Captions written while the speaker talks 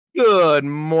Good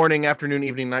morning, afternoon,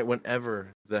 evening, night,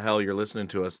 whenever the hell you're listening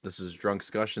to us. This is Drunk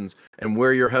Discussions, and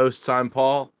we're your hosts. I'm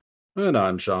Paul. And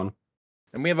I'm Sean.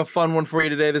 And we have a fun one for you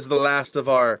today. This is the last of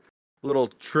our little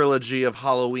trilogy of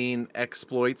Halloween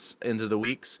exploits into the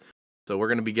weeks. So we're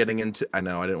going to be getting into, I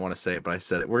know I didn't want to say it, but I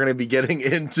said it. We're going to be getting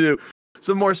into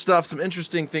some more stuff, some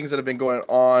interesting things that have been going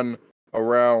on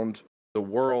around the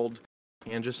world,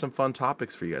 and just some fun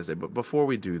topics for you guys today. But before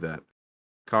we do that,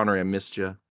 Connery, I missed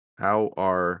you. How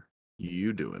are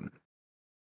you doing?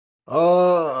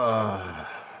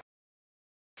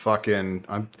 Fucking,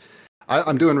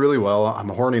 I'm doing really well. I'm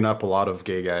horning up a lot of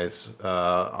gay guys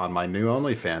on my new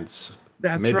OnlyFans.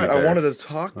 That's Maybe right. I there. wanted to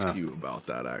talk to you about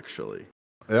that actually.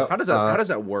 Yeah. How does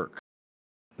that work?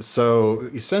 So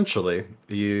essentially,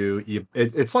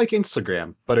 it's like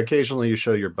Instagram, but occasionally you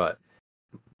show your butt.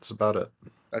 That's about it.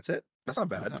 That's it. That's not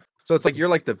bad. Yeah. So it's like you're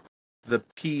like the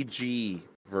PG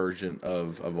version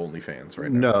of OnlyFans right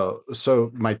now. No,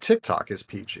 so my TikTok is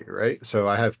PG, right? So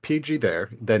I have PG there.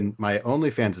 Then my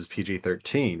OnlyFans is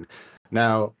PG-13.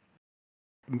 Now,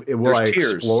 will There's I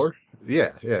tiers. explore?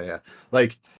 Yeah.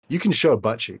 Like you can show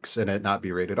butt cheeks and it not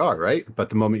be rated R, right? But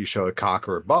the moment you show a cock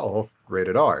or a butthole,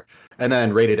 rated R. And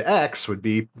then rated X would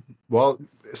be, well,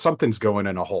 something's going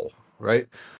in a hole, right?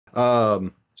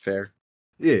 It's fair.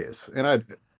 Yes, and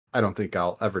I don't think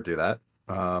I'll ever do that.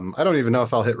 I don't even know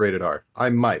if I'll hit rated R. I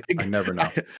might. I never know.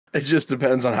 It just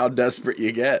depends on how desperate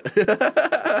you get.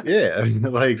 Yeah,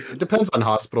 like it depends on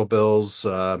hospital bills,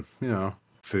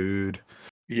 food,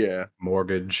 Yeah.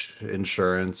 mortgage,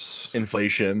 insurance,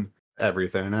 Inflation.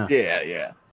 everything.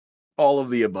 Yeah. All of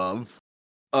the above.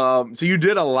 So you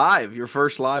did your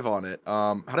first live on it.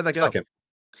 How did that go?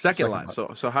 Second live.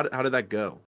 So how did that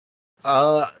go?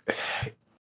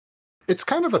 It's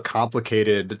kind of a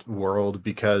complicated world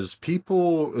because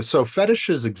so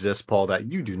fetishes exist, Paul,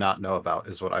 that you do not know about,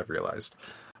 is what I've realized.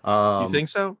 You think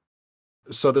so?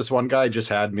 So this one guy just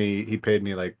he paid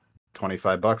me like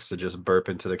 $25 to just burp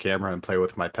into the camera and play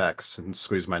with my pecs and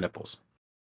squeeze my nipples.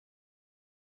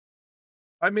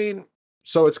 I mean,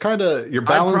 so it's kind of, you're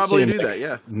balancing, I'd probably do that,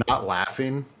 yeah. Not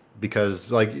laughing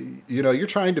because like, you're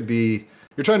trying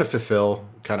to fulfill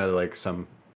kind of like some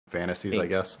fantasies, I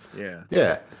guess.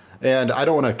 Yeah. And I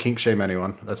don't want to kink shame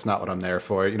anyone. That's not what I'm there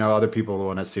for. Other people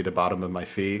want to see the bottom of my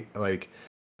feet. Like,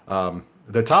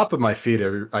 the top of my feet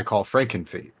I call Franken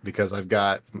feet because I've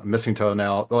got a missing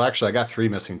toenail. Well, actually, I got 3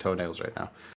 missing toenails right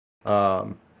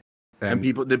now. And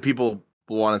did people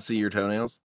want to see your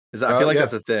toenails? I feel like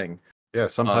that's a thing. Yeah,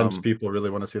 sometimes people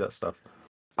really want to see that stuff.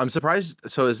 I'm surprised.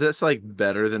 So is this like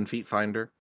better than Feet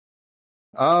Finder?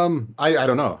 I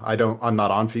don't know. I'm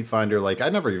not on Feet Finder. Like I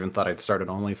never even thought I'd start an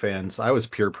OnlyFans. I was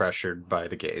peer pressured by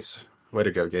the gays. Way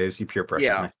to go, gays. You peer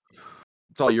pressured me.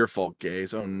 It's all your fault,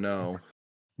 gays. Oh no.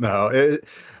 No,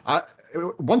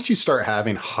 once you start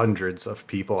having hundreds of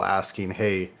people asking,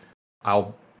 "Hey,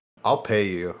 I'll pay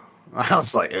you." I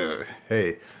was like,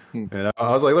 "Hey." I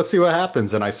was like, "Let's see what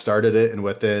happens." And I started it, and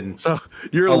within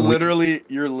you're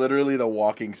literally the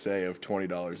walking say of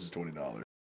 $20 is $20.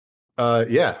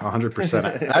 Yeah,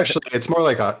 100%. Actually, it's more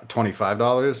like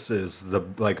 $25 is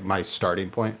my starting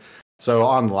point. So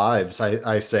on lives,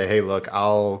 I say, hey, look,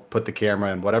 I'll put the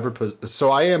camera in whatever.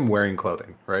 So I am wearing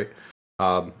clothing, right?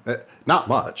 Not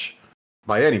much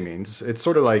by any means. It's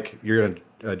sort of like you're in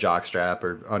a jock strap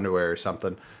or underwear or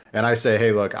something. And I say,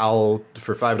 hey, look,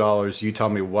 for $5, you tell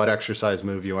me what exercise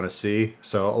move you want to see.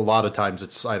 So a lot of times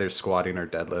it's either squatting or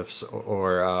deadlifts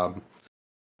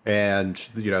and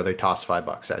they toss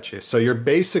 $5 at you. So you're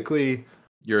basically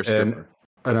an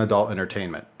adult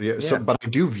entertainment. Yeah. So, but I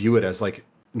do view it as like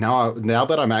now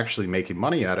that I'm actually making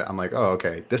money at it, I'm like, oh,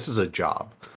 okay, this is a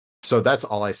job. So that's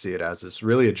all I see it as. It's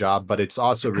really a job, but it's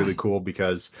also really cool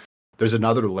because there's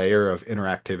another layer of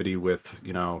interactivity with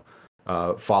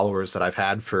followers that I've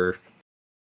had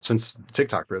since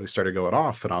TikTok really started going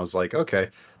off, and I was like, okay,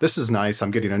 this is nice.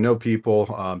 I'm getting to know people.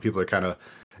 People are kind of.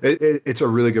 It's a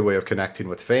really good way of connecting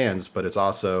with fans, but it's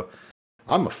also,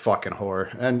 I'm a fucking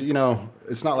whore, and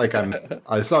it's not like I'm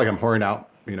whoring out,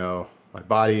 my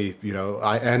body,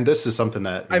 and this is something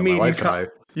that my wife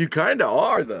you kind of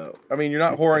are though. I mean, you're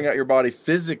not whoring out your body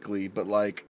physically, but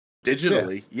like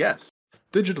digitally, yes.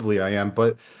 Digitally, I am,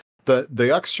 but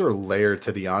the extra layer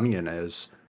to the onion is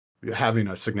having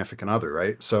a significant other,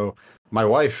 right? So my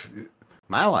wife,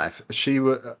 she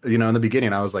in the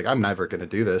beginning I was like, I'm never going to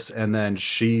do this, and then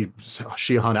she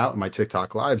hung out in my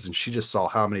TikTok lives and she just saw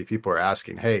how many people are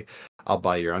asking, hey, I'll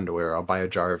buy your underwear, I'll buy a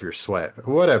jar of your sweat,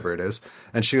 whatever it is,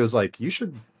 and she was like, you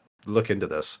should look into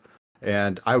this.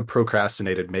 And I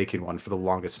procrastinated making one for the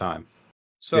longest time.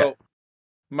 So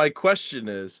my question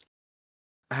is,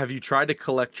 have you tried to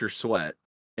collect your sweat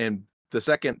And the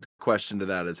second question to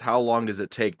that is, how long does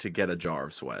it take to get a jar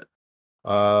of sweat?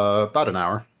 About an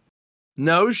hour.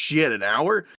 No shit, an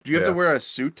hour? Do you have to wear a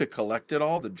suit to collect it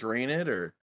all, to drain it,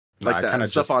 or like that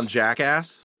stuff on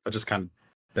Jackass? I just kind of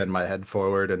bend my head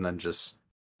forward and then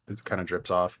it kind of drips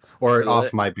off, or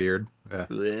off my beard. Yeah.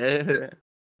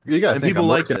 You got to think, people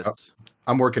like this.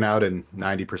 I'm working out in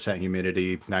 90%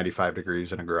 humidity, 95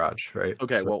 degrees in a garage, right?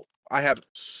 Okay, well, I have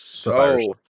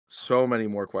so many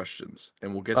more questions,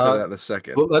 and we'll get to that in a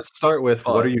second. Well, let's start with,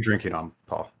 what are you drinking on,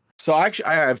 Paul? So actually,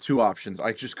 I have two options.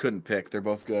 I just couldn't pick. They're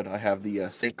both good. I have the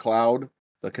St. Cloud,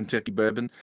 the Kentucky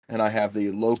bourbon, and I have the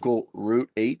local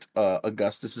Route 8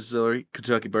 Augusta Distillery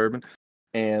Kentucky bourbon,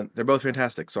 and they're both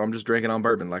fantastic. So I'm just drinking on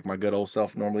bourbon like my good old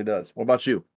self normally does. What about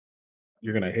you?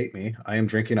 You're going to hate me. I am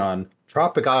drinking on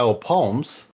Tropic Isle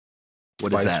Palms.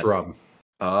 What is that? Rum.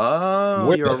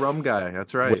 Oh, you're a rum guy.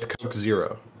 That's right. With Coke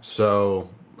Zero. So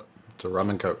it's a rum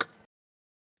and Coke.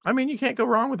 I mean, you can't go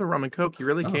wrong with a rum and Coke. You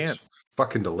really can't. It's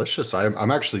fucking delicious.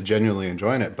 I'm actually genuinely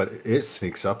enjoying it, but it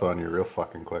sneaks up on you real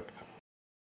fucking quick.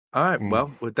 All right.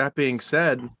 Well, with that being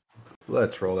said,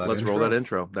 let's roll that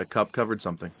intro. That cup covered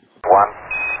something. 1,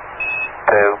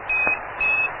 2,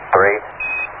 3.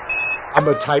 I'm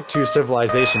a type 2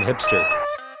 civilization hipster.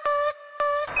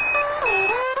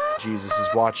 Jesus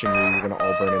is watching you. You're going to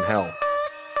all burn in hell.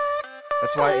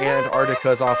 That's why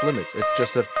Antarctica's off limits. It's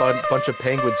just a bunch of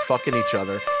penguins fucking each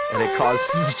other, and it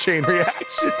causes a chain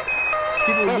reaction.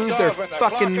 People lose their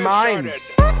fucking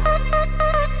minds.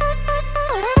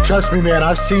 Trust me, man,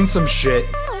 I've seen some shit.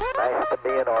 Nice to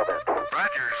be in orbit.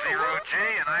 Roger,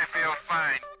 0G, and I feel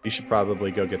fine. You should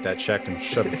probably go get that checked and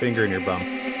shove a finger in your bum.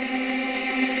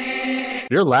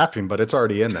 You're laughing, but it's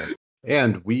already in there.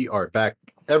 And we are back.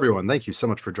 Everyone, thank you so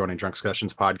much for joining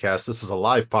Drunkscussions Podcast. This is a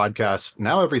live podcast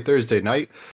now every Thursday night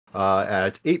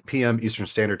at 8 p.m. Eastern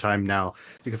Standard Time. Now,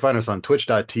 you can find us on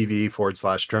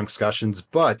twitch.tv/Drunkscussions.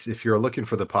 But if you're looking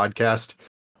for the podcast,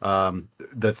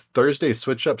 the Thursday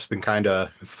switch up's been kind of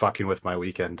fucking with my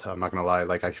weekend. I'm not going to lie.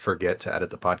 Like, I forget to edit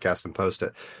the podcast and post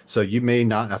it. So you may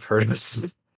not have heard us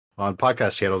on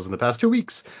podcast channels in the past 2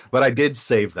 weeks, but I did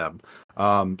save them.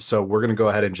 So we're going to go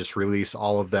ahead and just release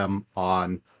all of them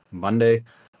on Monday.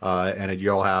 And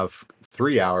you'll have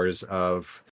 3 hours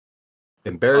of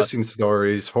embarrassing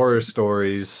stories, horror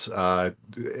stories,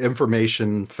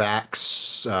 information,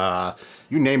 facts,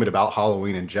 you name it about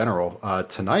Halloween in general.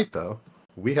 Tonight, though,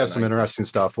 we have some interesting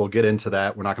stuff. We'll get into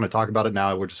that. We're not going to talk about it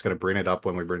now. We're just going to bring it up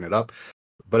when we bring it up.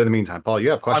 But in the meantime, Paul,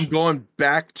 you have questions. I'm going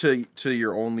back to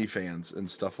your OnlyFans and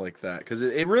stuff like that, because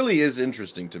it really is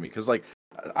interesting to me. Because, like,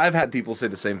 I've had people say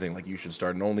the same thing, like, you should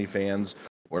start an OnlyFans.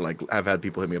 Or like I've had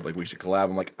people hit me up like, we should collab.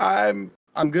 I'm like, I'm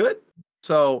good.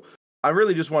 So I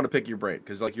really just want to pick your brain,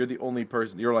 because like you're the only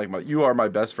person. You're like you are my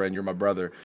best friend. You're my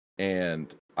brother,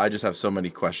 and I just have so many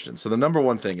questions. So the number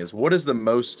one thing is, what is the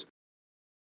most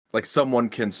like someone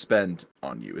can spend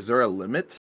on you? Is there a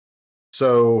limit?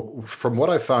 So from what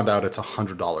I found out, it's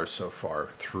 $100 so far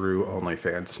through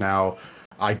OnlyFans. Now,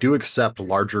 I do accept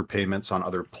larger payments on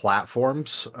other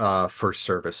platforms for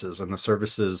services, and the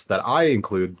services that I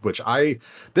include,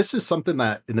 this is something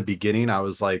that in the beginning I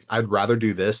was like, I'd rather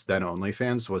do this than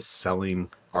OnlyFans, was selling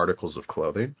articles of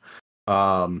clothing.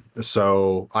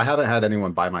 So I haven't had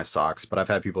anyone buy my socks, but I've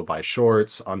had people buy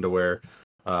shorts, underwear,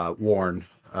 worn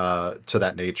to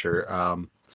that nature.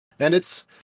 And it's,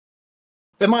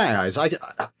 in my eyes,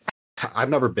 I've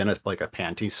never been a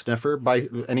panty sniffer by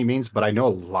any means, but I know a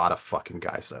lot of fucking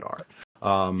guys that are.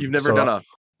 You've never done a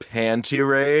panty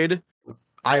raid?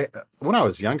 When I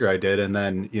was younger, I did, and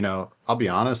then I'll be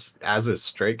honest, as a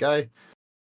straight guy,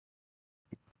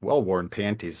 well-worn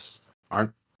panties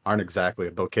aren't exactly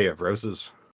a bouquet of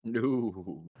roses.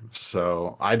 No.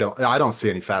 So I don't see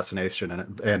any fascination in it,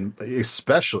 and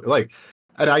especially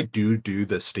and I do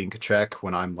the stink check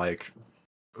when I'm like,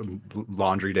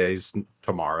 laundry days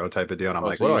tomorrow type of deal, and I'm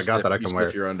like, what do I got that I can wear?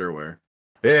 Your underwear.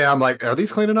 Yeah, I'm like, are these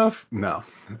clean enough? No.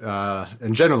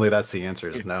 And generally that's the answer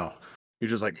is no. You're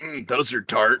just like, those are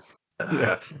tart.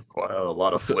 Yeah. Well, a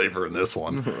lot of flavor in this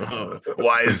one.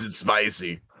 Why is it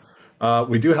spicy?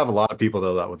 We do have a lot of people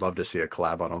though that would love to see a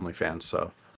collab on OnlyFans,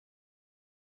 so.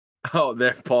 Oh,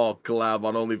 that Paul collab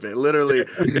on OnlyFans, literally.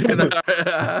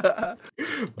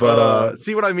 But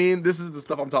see what I mean? This is the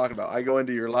stuff I'm talking about. I go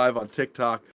into your live on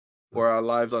TikTok or our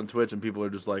lives on Twitch, and people are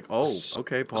just like, "Oh,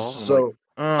 okay, Paul." So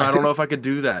like, I don't know if I could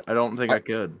do that. I don't think I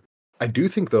could. I do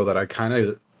think though that I kind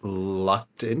of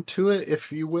lucked into it,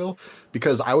 if you will,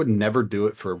 because I would never do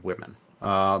it for women.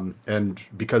 And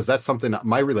because that's something,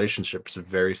 my relationship is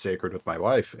very sacred with my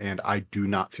wife, and I do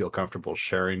not feel comfortable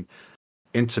sharing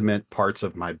intimate parts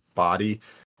of my body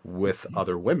with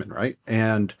other women, right?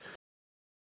 And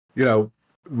you know,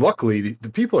 luckily the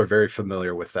people are very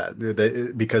familiar with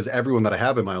that because everyone that I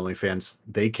have in my OnlyFans,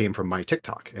 they came from my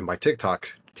TikTok, and my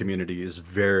TikTok community is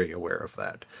very aware of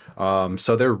that.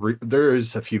 So there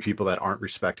is a few people that aren't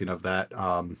respecting of that.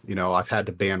 You know, I've had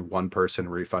to ban one person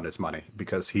and refund his money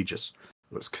because he just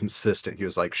was consistent. He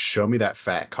was like, "Show me that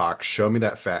fat cock. Show me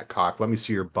that fat cock. Let me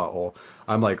see your butthole."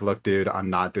 I'm like, "Look, dude, I'm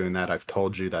not doing that. I've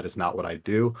told you that is not what I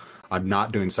do. I'm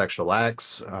not doing sexual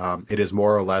acts. It is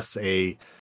more or less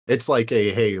it's like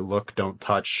a hey, look, don't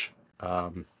touch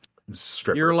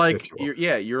stripper. You're like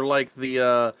you're like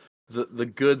the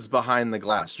goods behind the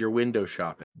glass. You're window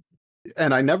shopping.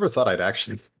 And I never thought I'd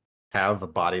actually have a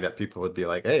body that people would be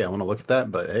like, "Hey, I want to look at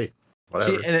that," but hey,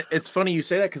 whatever. See, and it's funny you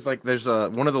say that because like there's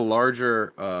one of the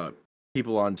larger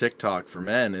people on TikTok for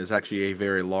men is actually a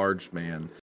very large man,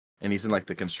 and he's in like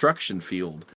the construction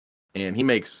field, and he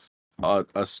makes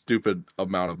a stupid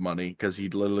amount of money because he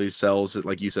literally sells it,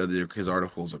 like you said, his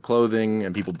articles of clothing,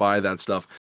 and people buy that stuff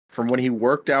from when he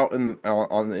worked out in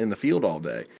the field all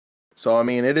day. So I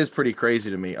mean, it is pretty crazy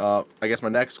to me. I guess my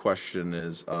next question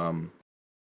is,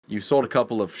 you've sold a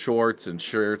couple of shorts and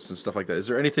shirts and stuff like that. Is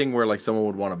there anything where like someone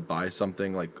would want to buy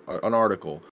something like an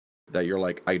article that you're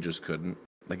like, I just couldn't?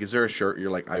 Like, is there a shirt you're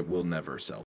like, I will never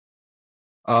sell?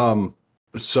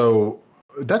 So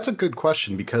that's a good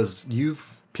question because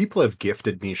people have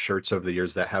gifted me shirts over the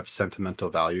years that have sentimental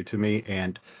value to me,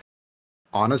 and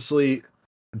honestly,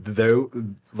 though,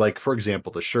 like for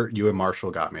example, the shirt you and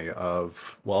Marshall got me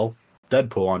of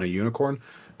Deadpool on a unicorn,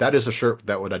 that is a shirt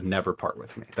that would never part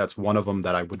with me. That's one of them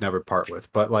that I would never part with.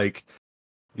 But like,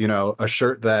 you know, a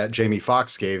shirt that Jamie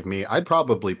Foxx gave me, I'd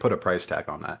probably put a price tag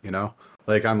on that. You know,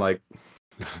 like I'm like,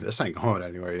 this ain't going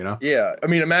anywhere. You know? Yeah, I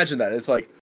mean, imagine that. It's like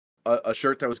a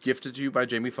shirt that was gifted to you by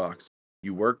Jamie Foxx.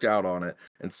 You worked out on it,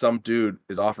 and some dude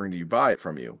is offering to buy it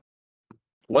from you.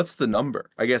 What's the number?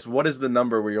 I guess what is the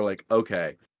number where you're like,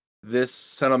 okay, this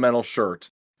sentimental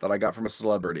shirt that I got from a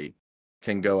celebrity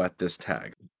can go at this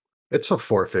tag? It's a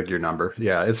 4-figure number.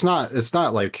 Yeah, it's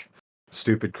not like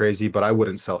stupid crazy, but I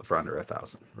wouldn't sell it for under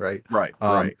 1,000, right? Right.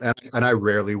 And I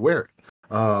rarely wear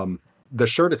it. The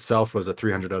shirt itself was a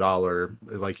 $300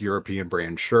 like European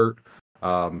brand shirt.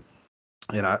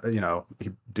 And I, you know,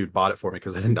 dude bought it for me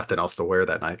because I had nothing else to wear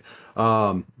that night.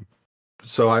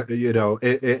 So I, you know,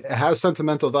 it has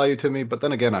sentimental value to me, but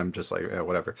then again, I'm just like,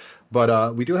 whatever.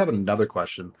 But we do have another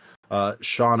question.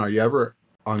 Sean, are you ever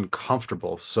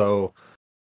uncomfortable? So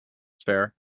it's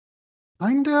fair.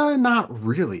 Kinda not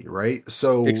really, right?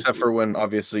 So except for when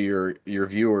obviously your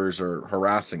viewers are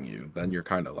harassing you, then you're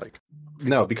kind of like,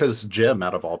 no, because Jim,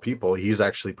 out of all people, he's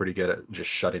actually pretty good at just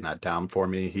shutting that down for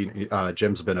me.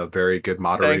 Jim's been a very good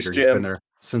moderator. Thanks, Jim. He's been there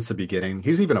since the beginning.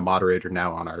 He's even a moderator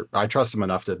now on I trust him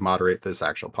enough to moderate this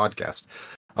actual podcast.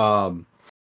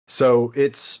 So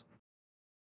it's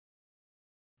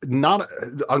not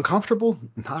uncomfortable.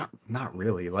 Not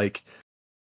really. Like,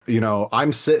 you know,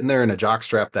 I'm sitting there in a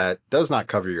jockstrap that does not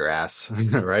cover your ass,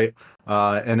 right?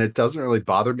 And it doesn't really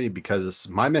bother me because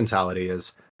my mentality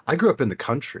is, I grew up in the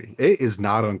country. It is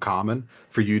not uncommon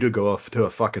for you to go to a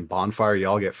fucking bonfire, you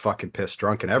all get fucking pissed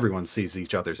drunk, and everyone sees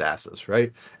each other's asses,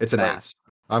 right? It's an ass.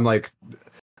 I'm like,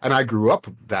 and I grew up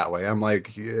that way. I'm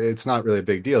like, it's not really a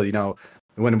big deal. You know,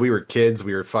 when we were kids,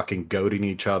 we were fucking goading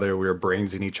each other. We were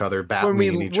brainsing each other,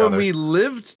 batwinging each other. When we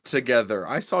lived together,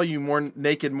 I saw you more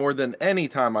naked more than any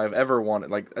time I've ever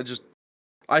wanted. Like,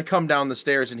 I come down the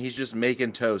stairs and he's just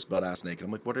making toast, butt ass naked.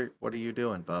 I'm like, what are you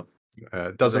doing, bub?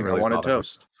 It doesn't really want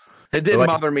toast. It didn't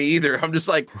bother me either. I'm just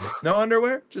like, no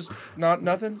underwear, just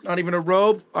nothing, not even a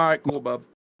robe. All right, cool, bub.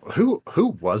 Who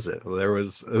was it?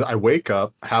 I wake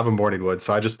up, have a morning wood,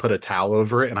 so I just put a towel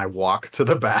over it and I walk to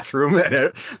the bathroom,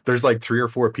 and there's like 3 or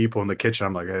 4 people in the kitchen.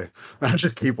 I'm like, hey, I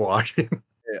just keep walking.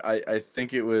 I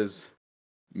think it was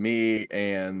me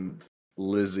and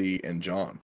Lizzie and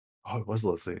John. Oh, it was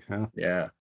Lizzie. Yeah.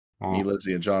 Me,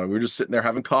 Lizzie, and John. We were just sitting there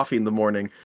having coffee in the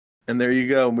morning, and there you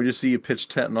go. And we just see you pitch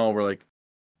tent and all. We're like,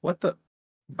 what the?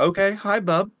 Okay, hi,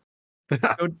 bub.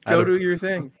 Go do your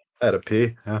thing. I had a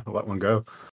pee. Yeah, let one go.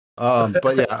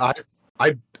 But yeah,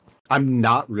 I'm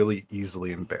not really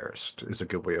easily embarrassed is a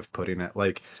good way of putting it.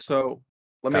 Like, so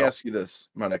let me ask you this,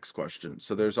 my next question.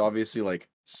 So there's obviously like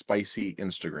spicy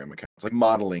Instagram accounts, like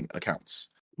modeling accounts.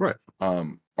 Right.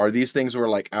 Are these things where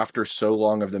like after so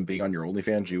long of them being on your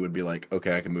OnlyFans, you would be like,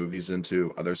 okay, I can move these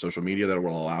into other social media that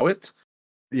will allow it?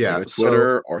 Yeah. Like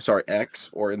Twitter X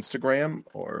or Instagram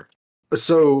or.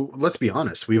 So let's be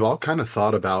honest. We've all kind of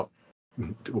thought about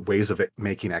ways of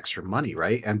making extra money,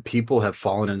 right? And people have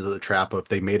fallen into the trap of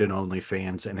they made an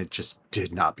OnlyFans and it just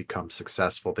did not become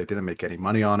successful. They didn't make any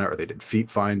money on it, or they did Feet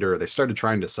Finder, or they started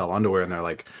trying to sell underwear and they're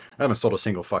like, I haven't sold a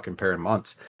single fucking pair in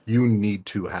months. you need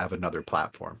to have another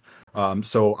platform.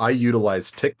 So I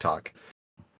utilize TikTok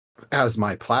as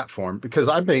my platform because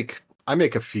I make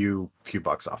a few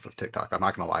bucks off of TikTok. I'm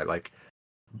not gonna lie, like,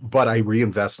 but I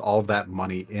reinvest all of that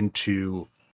money into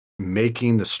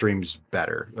making the streams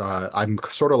better. I'm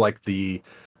sort of like the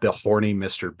horny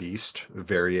Mr. Beast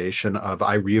variation of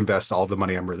I reinvest all the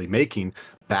money I'm really making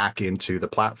back into the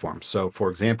platform. So, for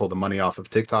example, the money off of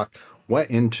TikTok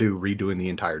went into redoing the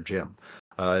entire gym,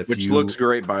 which looks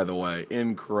great, by the way.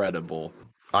 Incredible.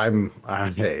 I'm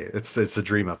hey, it's a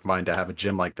dream of mine to have a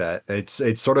gym like that.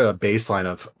 It's sort of a baseline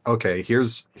of okay,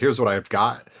 here's what I've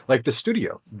got. Like the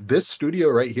studio, this studio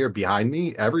right here behind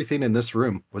me, everything in this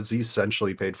room was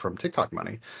essentially paid from TikTok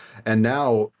money, and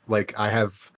now like I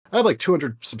have like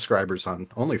 200 subscribers on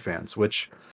OnlyFans, which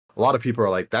a lot of people are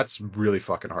like, that's really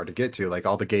fucking hard to get to. Like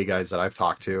all the gay guys that I've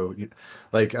talked to,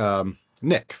 like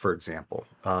Nick, for example,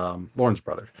 Lauren's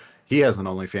brother. He has an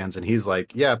OnlyFans and he's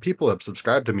like, yeah, people have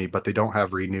subscribed to me, but they don't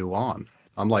have renew on.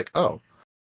 I'm like, oh.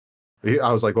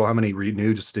 I was like, well, how many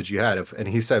renews did you have? And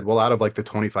he said, well, out of like the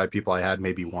 25 people I had,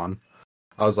 maybe one.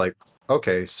 I was like,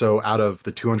 okay, so out of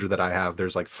the 200 that I have,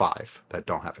 there's like 5 that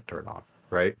don't have it turned on,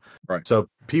 right? Right. So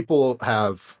people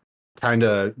have kind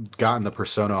of gotten the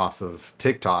persona off of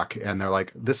TikTok and they're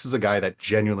like, this is a guy that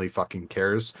genuinely fucking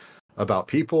cares about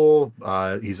people.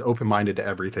 He's open-minded to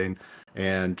everything.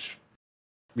 And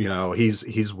you know,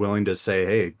 he's willing to say,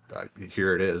 hey,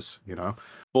 here it is, you know.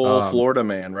 Full Florida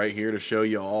man right here to show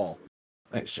you all.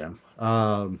 Thanks, Jim.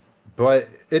 But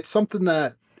it's something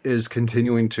that is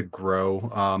continuing to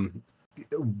grow.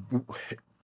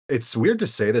 It's weird to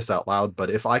say this out loud, but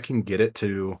if I can get it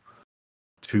to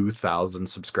 2,000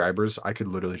 subscribers, I could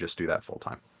literally just do that full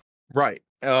time. Right.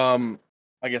 I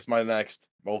guess my next,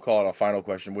 we'll call it a final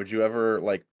question. Would you ever,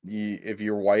 like, if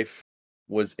your wife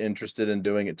was interested in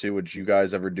doing it too, would you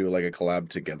guys ever do like a collab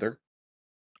together?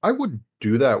 I would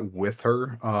do that with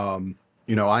her.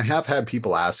 You know, I have had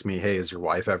people ask me, hey, is your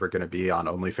wife ever going to be on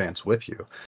OnlyFans with you?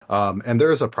 And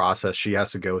there is a process. She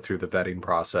has to go through the vetting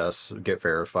process, get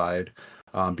verified,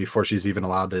 before she's even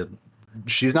allowed to.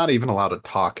 She's not even allowed to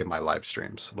talk in my live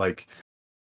streams. Like,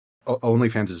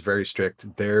 OnlyFans is very strict.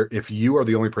 There, if you are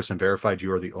the only person verified,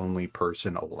 you are the only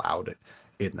person allowed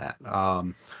in that.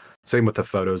 Same with the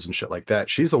photos and shit like that.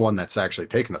 She's the one that's actually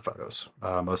taking the photos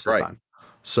most of the time.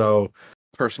 So,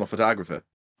 personal photographer.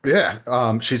 Yeah.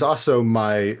 She's also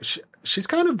she's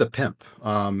kind of the pimp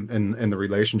in the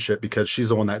relationship because she's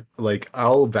the one that like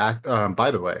I'll by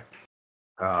the way,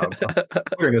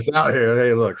 figuring this out here.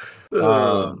 Hey, look.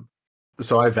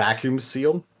 So I vacuum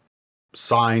seal,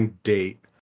 sign, date,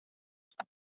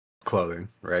 clothing.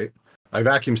 Right. I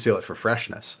vacuum seal it for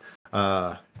freshness.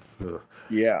 Yeah.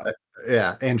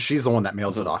 Yeah, and she's the one that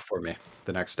mails it off for me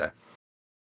the next day.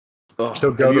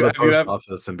 She'll go to the post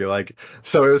office and be like,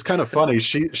 so it was kind of funny.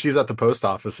 She's at the post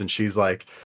office and she's like,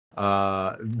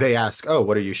 they ask, oh,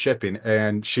 what are you shipping?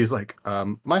 And she's like,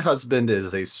 my husband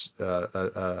is a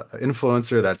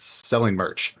influencer that's selling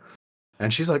merch.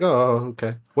 And she's like, oh,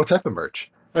 okay. What type of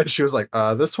merch? And she was like,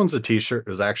 this one's a t-shirt. It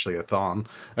was actually a thong.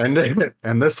 And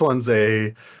this one's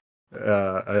a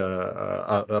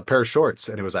pair of shorts.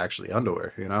 And it was actually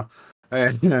underwear, you know?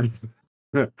 And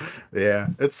yeah,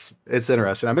 it's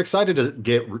interesting. I'm excited to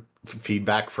get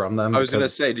feedback from them. I was gonna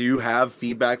say, do you have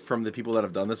feedback from the people that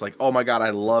have done this? Like, oh my god, I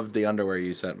loved the underwear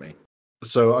you sent me.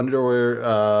 So underwear.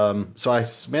 So I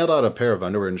mailed out a pair of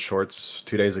underwear and shorts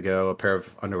 2 days ago. A pair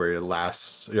of underwear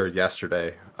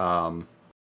yesterday.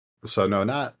 So no,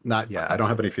 not yet. I don't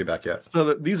have any feedback yet.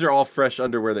 So these are all fresh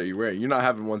underwear that you wear. You're not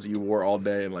having ones that you wore all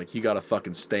day and like you got a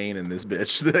fucking stain in this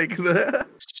bitch.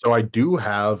 So I do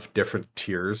have different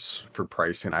tiers for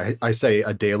pricing. I say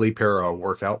a daily pair or a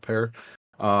workout pair.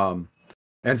 And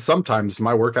sometimes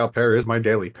my workout pair is my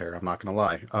daily pair. I'm not gonna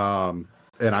lie.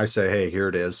 And I say, hey, here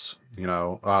it is. You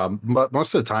know, but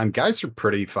most of the time, guys are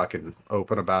pretty fucking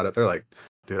open about it. They're like,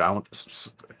 dude, I want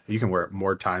this. You can wear it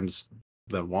more times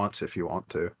than once if you want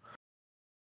to.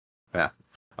 Yeah.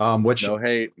 Which no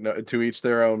hate, no, to each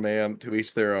their own, man. To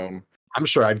each their own. I'm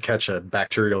sure I'd catch a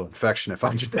bacterial infection if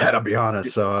I did that. I'll be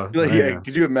honest. So yeah,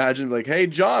 could you imagine? Like, hey,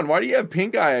 John, why do you have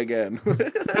pink eye again?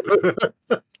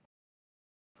 But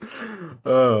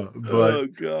oh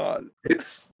god,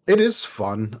 it is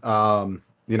fun.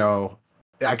 You know,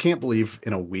 I can't believe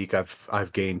in a week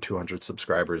I've gained 200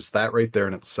 subscribers. That right there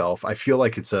in itself, I feel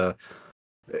like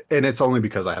and it's only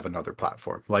because I have another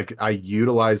platform. Like I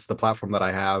utilize the platform that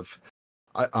I have.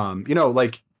 You know,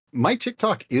 like my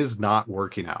TikTok is not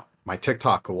working out. My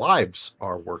TikTok lives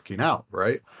are working out,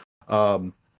 right?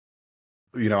 You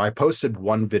know, I posted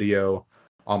one video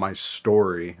on my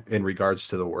story in regards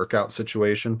to the workout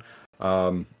situation.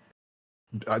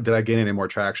 did I gain any more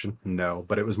traction? No,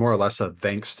 but it was more or less a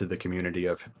thanks to the community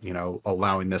of,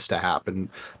 allowing this to happen,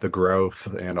 the growth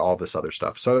and all this other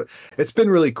stuff. So it's been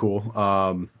really cool.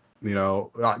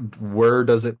 Where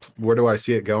do I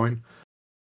see it going?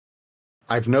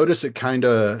 I've noticed it kind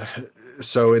of,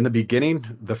 so in the beginning,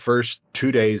 the first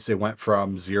 2 days, it went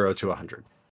from 0 to 100.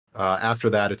 After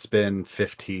that, it's been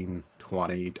 15,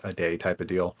 20 a day type of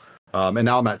deal. And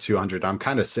now I'm at 200. I'm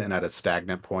kind of sitting at a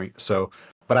stagnant point.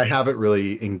 But I haven't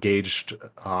really engaged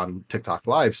on TikTok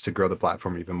lives to grow the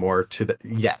platform even more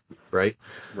yet. Right.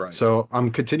 So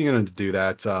I'm continuing to do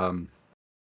that.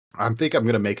 I think I'm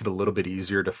going to make it a little bit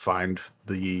easier to find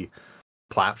the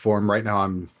platform. Right now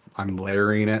I'm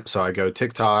layering it. So I go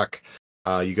TikTok,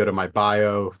 you go to my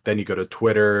bio, then you go to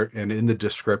Twitter, and in the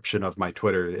description of my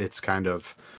Twitter, it's kind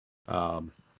of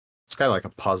like a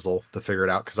puzzle to figure it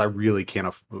out, because I really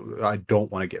I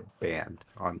don't want to get banned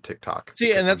on TikTok.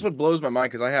 See, and that's what blows my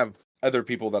mind, because I have other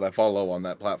people that I follow on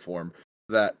that platform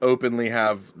that openly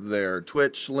have their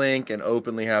Twitch link and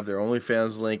openly have their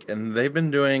OnlyFans link, and they've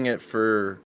been doing it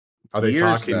for Are they years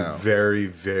talking now. very,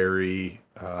 very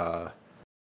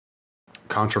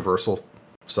controversial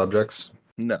subjects?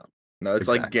 No, it's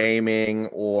like gaming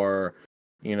or,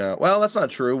 well, that's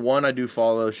not true. One I do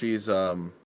follow, she's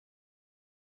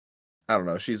I don't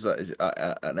know. She's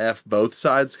an F both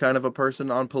sides kind of a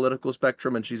person on political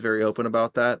spectrum, and she's very open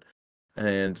about that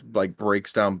and like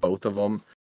breaks down both of them.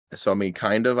 So, I mean,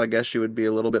 kind of, I guess she would be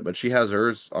a little bit, but she has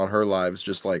hers on her lives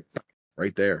just like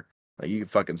right there. Like you can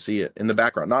fucking see it in the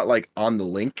background, not like on the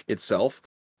link itself,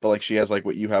 but like she has like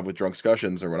what you have with Drunk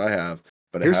Discussions or what I have.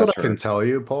 But here's what I can tell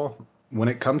you, Paul. When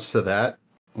it comes to that,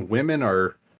 women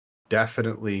are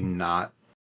definitely not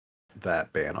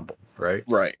that bannable.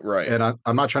 Right. And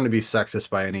I'm not trying to be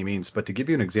sexist by any means, but to give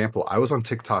you an example, I was on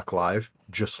TikTok Live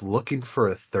just looking for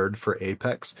a third for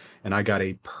Apex, and I got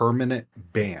a permanent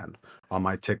ban on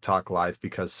my TikTok Live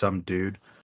because some dude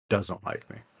doesn't like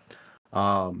me.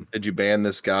 Did you ban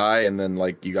this guy? And then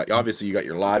like you got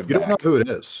your live. You don't know who it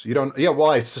is. You don't. Yeah. Well,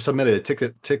 I submitted a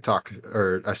TikTok.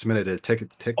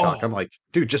 I'm like,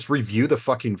 dude, just review the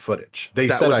fucking footage. They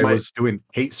said I was doing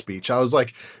hate speech. I was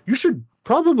like, you should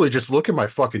probably just look at my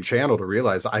fucking channel to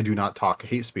realize I do not talk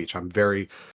hate speech. I'm very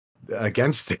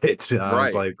against it. I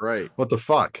was like, what the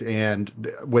fuck? And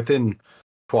within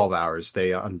 12 hours, they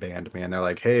unbanned me, and they're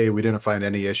like, hey, we didn't find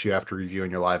any issue after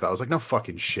reviewing your live. I was like, no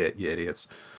fucking shit, you idiots.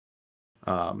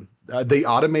 The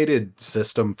automated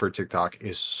system for TikTok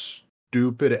is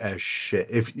stupid as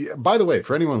shit. By the way,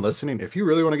 for anyone listening, if you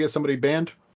really want to get somebody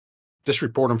banned, just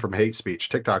report them from hate speech.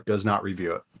 TikTok does not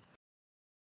review it.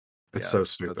 It's so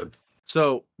stupid.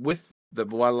 So with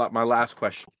my last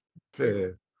question.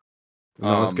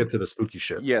 Let's get to the spooky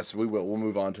shit. Yes, we will. We'll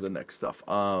move on to the next stuff.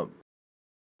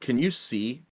 Can you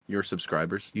see your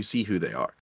subscribers? You see who they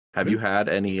are. Have you had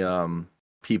any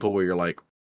people where you're like,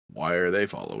 why are they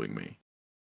following me?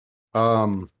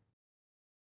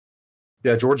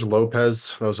 Yeah, George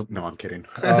Lopez. No, I'm kidding.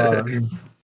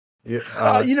 You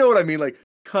know what I mean, like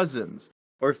cousins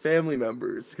or family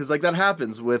members, because like that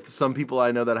happens with some people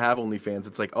I know that have OnlyFans.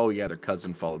 It's like, oh yeah, their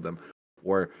cousin followed them,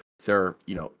 or their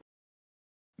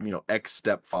ex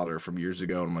stepfather from years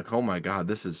ago. And I'm like, oh my god,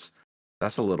 that's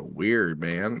a little weird,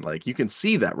 man. Like you can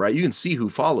see that, right? You can see who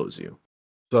follows you.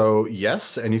 So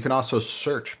yes, and you can also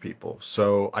search people.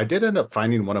 So I did end up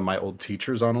finding one of my old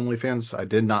teachers on OnlyFans. I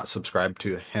did not subscribe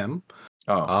to him.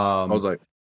 Oh, I was like,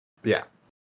 yeah,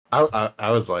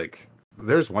 I was like,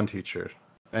 there's one teacher.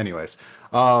 Anyways,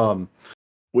 we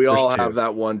all have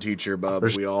that one teacher, Bub.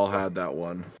 We all had that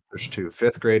one. There's two,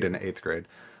 5th grade and 8th grade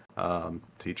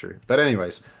teacher. But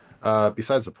anyways,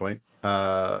 besides the point,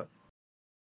 what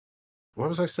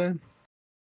was I saying?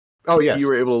 Oh yes, you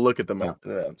were able to look at them.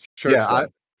 Sure. Yeah,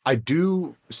 I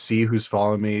do see who's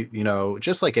following me.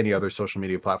 Just like any other social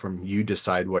media platform, you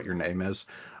decide what your name is.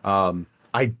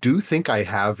 I do think I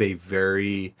have a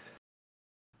very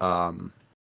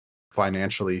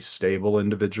financially stable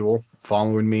individual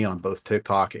following me on both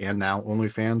TikTok and now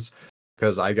OnlyFans,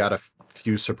 because I got a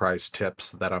few surprise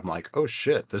tips that I'm like, oh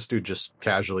shit, this dude just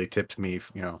casually tipped me,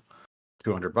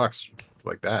 $200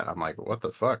 like that. I'm like, what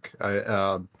the fuck?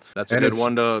 That's a good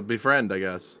one to befriend, I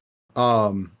guess.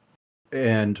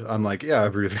 And I'm like, yeah,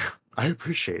 I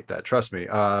appreciate that. Trust me.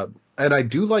 And I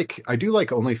do like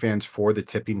OnlyFans for the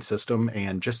tipping system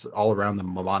and just all around the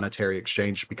monetary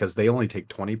exchange, because they only take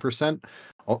 20%.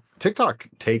 TikTok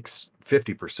takes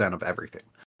 50% of everything.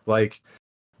 Like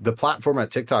the platform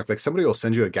at TikTok, like somebody will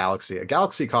send you a Galaxy. A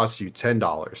Galaxy costs you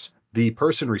 $10. The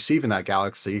person receiving that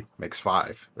Galaxy makes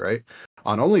 $5, right?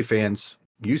 On OnlyFans,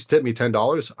 you tip me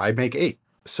 $10, I make $8.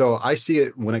 So I see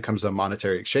it when it comes to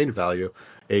monetary exchange value,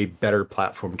 a better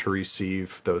platform to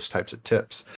receive those types of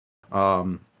tips.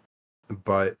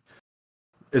 But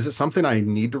is it something I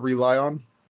need to rely on?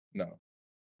 No.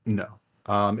 No.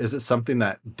 Is it something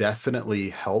that definitely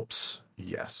helps?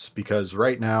 Yes, because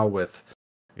right now with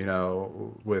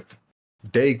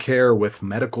daycare, with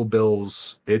medical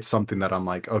bills, it's something that I'm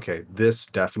like, okay, this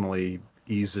definitely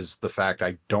eases the fact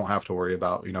I don't have to worry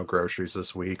about, groceries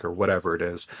this week or whatever it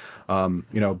is.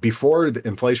 Before the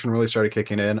inflation really started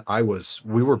kicking in,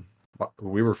 we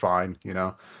were fine,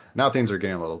 Now things are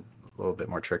getting a little bit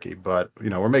more tricky, but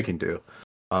we're making do.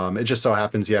 It just so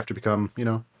happens you have to become,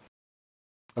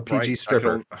 a PG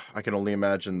stripper. I can only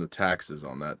imagine the taxes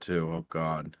on that too. Oh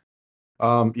God.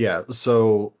 Yeah,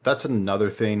 so that's another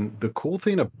thing. The cool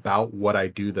thing about what I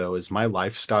do though is my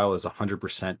lifestyle is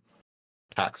 100%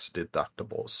 tax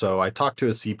deductible. So I talked to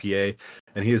a CPA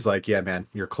and he's like, yeah, man,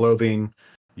 your clothing,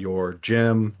 your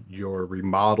gym, your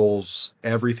remodels,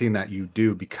 everything that you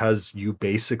do, because you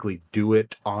basically do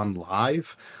it on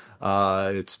live,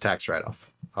 it's tax write-off.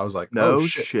 I was like, no oh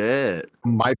shit.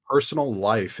 My personal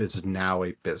life is now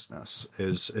a business,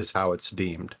 is how it's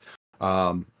deemed.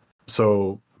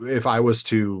 So if I was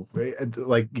to,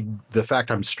 like, the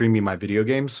fact I'm streaming my video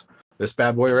games, this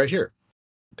bad boy right here,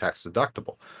 tax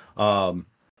deductible.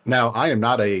 Now I am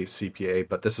not a CPA,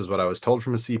 but this is what I was told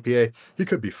from a CPA. He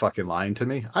could be fucking lying to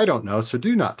me. I don't know. So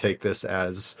do not take this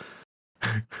as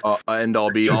end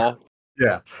all be all.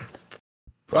 Yeah.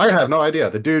 I have no idea.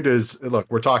 The dude look,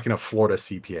 we're talking a Florida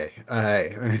CPA.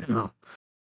 Hey,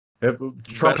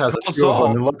 Trump has a few of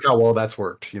them, and look how well that's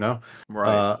worked,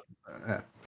 Right. Yeah.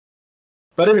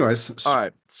 But anyways, all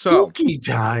right. So spooky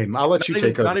time. I'll let you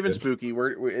take over. Not even spooky.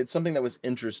 It's something that was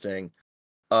interesting.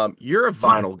 You're a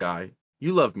vinyl guy.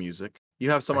 You love music.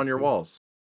 You have some on your walls.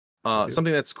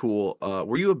 Something that's cool.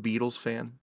 Were you a Beatles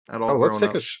fan at all? Oh, let's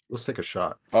take a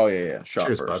shot. Oh yeah. Shot.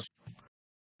 Cheers, first.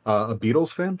 Bud. A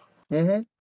Beatles fan? Mm-hmm.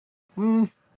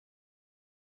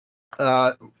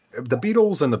 The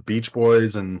Beatles and the Beach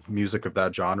Boys and music of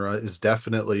that genre is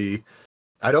definitely.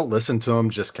 I don't listen to them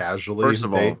just casually. First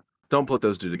of all, don't put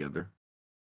those two together.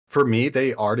 For me,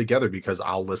 they are together because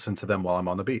I'll listen to them while I'm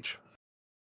on the beach.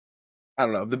 I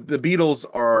don't know. The Beatles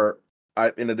are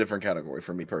in a different category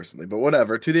for me personally, but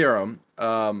whatever, to their own.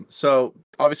 So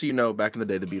obviously, back in the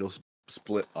day, the Beatles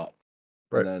split up,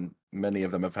 right. And then many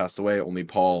of them have passed away. Only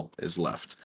Paul is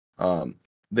left.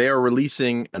 They are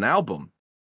releasing an album.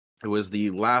 It was the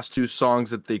last two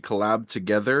songs that they collabed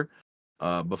together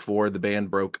before the band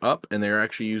broke up, and they're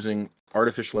actually using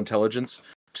artificial intelligence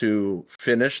to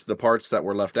finish the parts that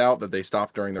were left out that they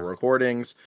stopped during the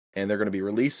recordings. And they're going to be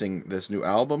releasing this new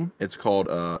album. It's called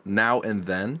Now and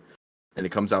Then, and it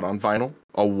comes out on vinyl,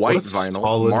 a white vinyl,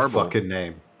 solid marble fucking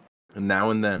name.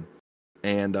 Now and Then,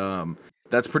 and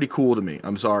that's pretty cool to me.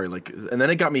 I'm sorry, and then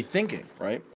it got me thinking,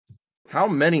 right? How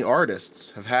many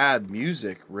artists have had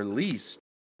music released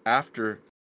after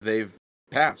they've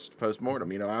passed post-mortem?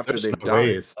 After There's they've no died. Way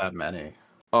it's that many.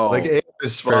 Oh, it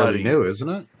is fairly new, isn't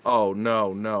it? Oh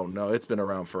no! It's been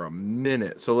around for a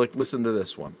minute. So listen to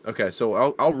this one. Okay,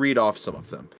 so I'll read off some of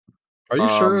them. Are you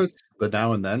sure it's the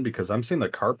Now and Then? Because I'm seeing the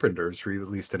Carpenters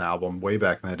released an album way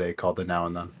back in the day called the Now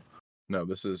and Then. No,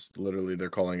 this is literally they're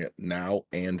calling it Now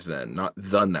and Then, not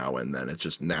the Now and Then. It's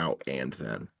just Now and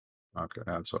Then. Okay,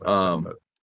 that's what I said.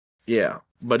 Yeah,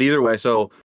 but either way,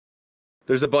 so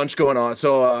there's a bunch going on.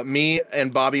 So me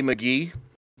and Bobby McGee.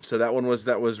 So that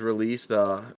was released.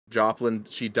 Joplin,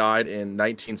 she died in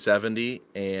 1970,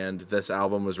 and this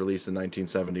album was released in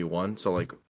 1971. So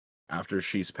after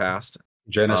she's passed,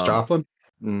 Janis Joplin.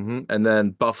 Mm-hmm. And then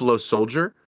Buffalo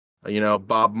Soldier,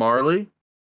 Bob Marley,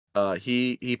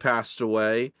 he passed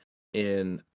away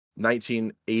in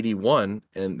 1981,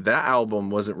 and that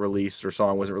album wasn't released or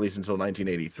song wasn't released until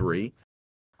 1983.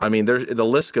 I mean, the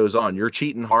list goes on. Your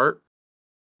Cheating Heart.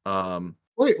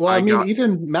 Wait, well,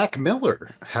 even Mac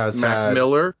Miller has had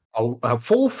a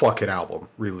full fucking album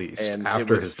released and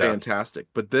after his death. Fantastic.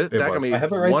 But that got me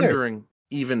wondering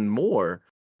even more.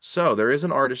 So there is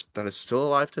an artist that is still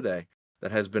alive today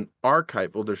that has been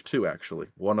archived. Well, there's two actually.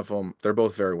 One of them, they're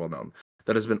both very well known,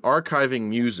 that has been archiving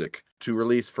music to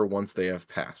release for once they have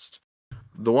passed.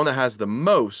 The one that has the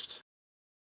most,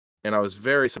 and I was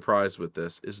very surprised with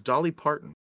this, is Dolly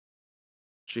Parton.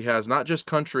 She has not just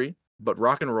country, but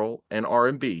rock and roll and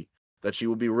R&B that she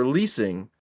will be releasing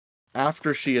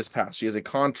after she has passed. She has a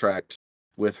contract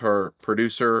with her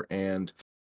producer and,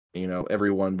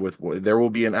 everyone there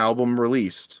will be an album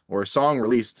released or a song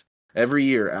released every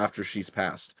year after she's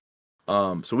passed.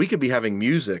 So we could be having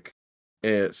music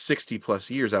 60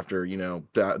 plus years after,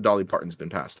 Dolly Parton's been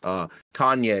passed.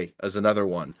 Kanye is another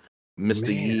one.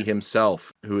 Mr. Yee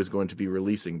himself, who is going to be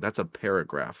releasing. That's a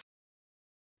paragraph.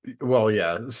 Well,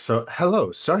 yeah. So,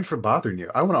 hello. Sorry for bothering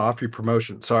you. I want to offer you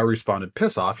promotion. So I responded,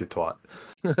 piss off, you twat.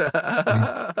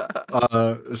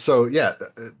 So, yeah.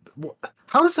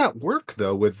 How does that work,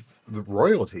 though, with the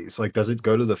royalties? Like, does it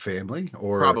go to the family?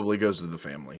 Or probably goes to the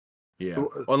family. Yeah.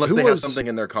 Unless they have something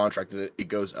in their contract that it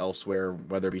goes elsewhere,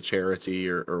 whether it be charity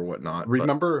or whatnot.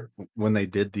 Remember when they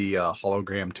did the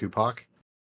hologram Tupac?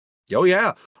 Oh,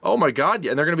 yeah. Oh, my God. Yeah.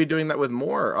 And they're going to be doing that with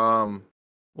more.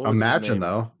 Imagine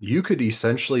though, you could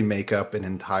essentially make up an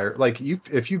entire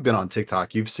if you've been on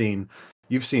TikTok, you've seen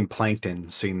Plankton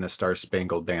sing the Star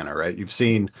Spangled Banner, right? You've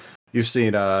seen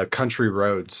Country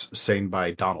Roads sang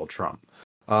by Donald Trump.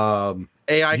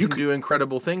 AI can do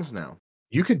incredible things now.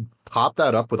 You could pop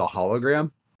that up with a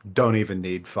hologram. Don't even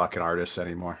need fucking artists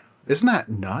anymore. Isn't that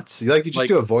nuts? You just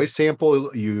do a voice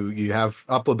sample, you have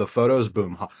upload the photos,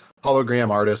 boom,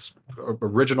 hologram artists,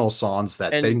 original songs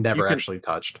that they never actually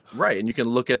touched. Right, and you can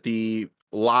look at the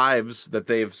lives that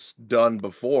they've done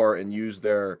before and use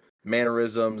their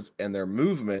mannerisms and their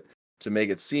movement to make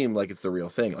it seem like it's the real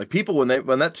thing. Like people, when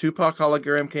that Tupac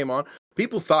hologram came on,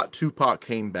 people thought Tupac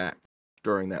came back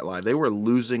during that live. They were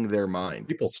losing their mind.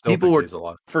 People were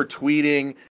alive. For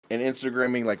tweeting and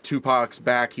Instagramming like Tupac's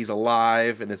back, he's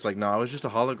alive, and it's like, no, it was just a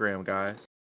hologram, guys.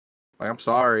 Like, I'm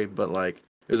sorry, but like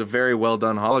it was a very well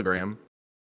done hologram.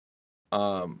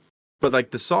 But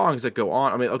like the songs that go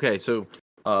on, I mean, okay, so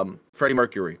Freddie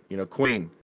Mercury, Queen,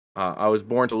 I Was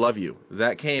Born to Love You,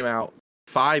 that came out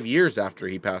 5 years after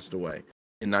he passed away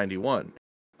in 91,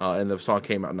 and the song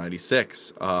came out in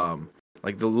 96.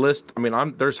 Like the list, I mean,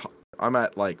 I'm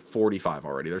at like 45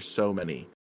 already. There's so many.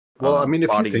 Well, I mean, if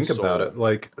you think about it,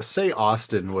 like say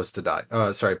Austin was to die,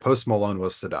 Post Malone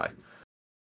was to die.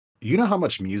 You know how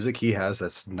much music he has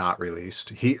that's not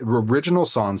released? Original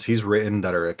songs he's written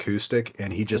that are acoustic,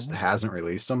 and he just hasn't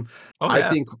released them. Oh,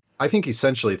 yeah. I think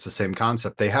essentially it's the same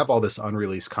concept. They have all this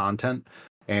unreleased content,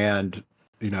 and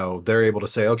they're able to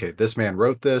say, okay, this man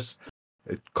wrote this.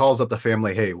 It calls up the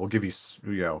family, hey, we'll give you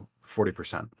 40%.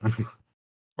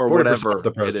 Or whatever of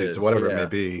the proceeds, whatever it may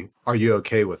be. Are you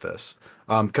okay with this?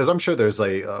 Because I'm sure there's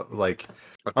a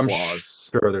clause.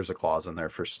 Sure, there's a clause in there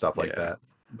for stuff like that.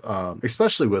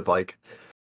 Especially with like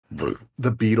the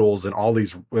Beatles and all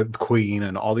these, with Queen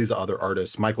and all these other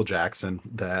artists, Michael Jackson,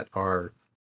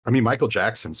 Michael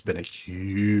Jackson's been a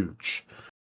huge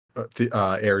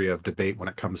area of debate when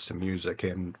it comes to music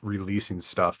and releasing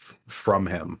stuff from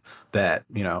him that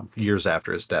years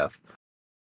after his death.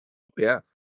 Yeah.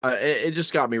 It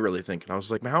just got me really thinking. I was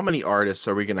like, how many artists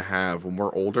are we going to have when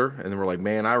we're older? And then we're like,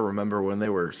 man, I remember when they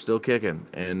were still kicking,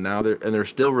 and now they're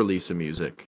still releasing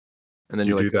music. And then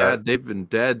you're like, Dad, they've been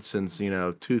dead since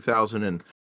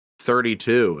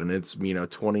 2032, and it's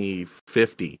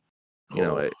 2050.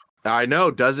 I know,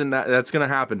 that's going to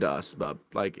happen to us, but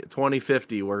like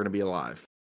 2050, we're going to be alive.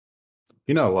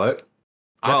 You know what?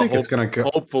 I think it's going to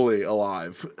go. Hopefully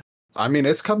alive. I mean,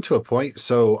 it's come to a point.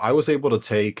 So I was able to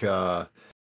take.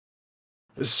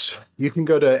 You can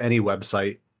go to any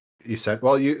website you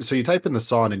type in the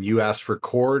song and you ask for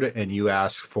chord and you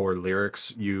ask for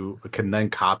lyrics. You can then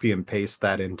copy and paste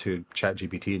that into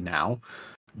ChatGPT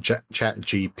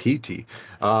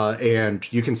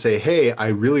and you can say, hey, I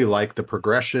really like the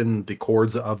progression, the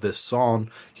chords of this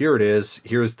song. Here it is.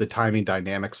 Here's the timing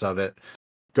dynamics of it.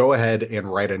 Go ahead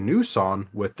and write a new song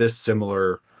with this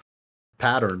similar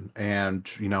pattern and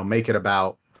make it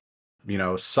about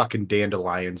sucking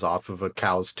dandelions off of a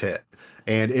cow's tit,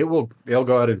 and it'll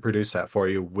go ahead and produce that for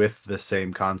you with the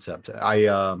same concept.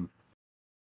 It'd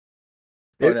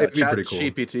be pretty cool.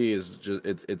 GPT is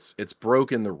just it's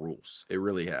broken the rules. It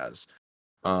really has.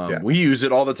 We use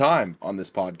it all the time on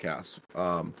this podcast.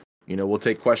 We'll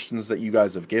take questions that you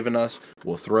guys have given us,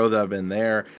 we'll throw them in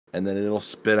there, and then it'll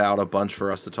spit out a bunch for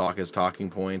us to talk as talking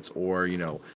points, or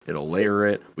it'll layer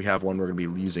it. We have one we're going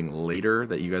to be using later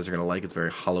that you guys are going to like. It's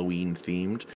very Halloween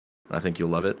themed, and I think you'll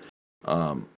love it.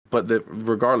 But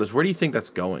regardless, where do you think that's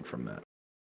going from that?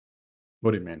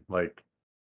 What do you mean? Like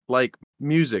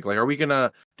music? Like,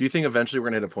 do you think eventually we're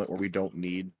going to hit a point where we don't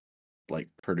need like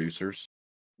producers?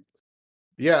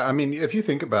 Yeah, I mean, if you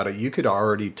think about it, you could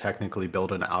already technically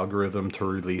build an algorithm to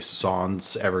release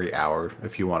songs every hour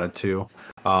if you wanted to,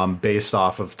 based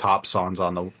off of top songs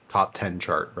on the top 10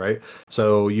 chart, right?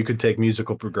 So you could take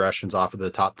musical progressions off of the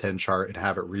top 10 chart and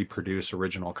have it reproduce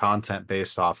original content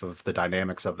based off of the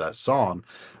dynamics of that song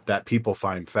that people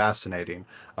find fascinating.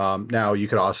 Now, you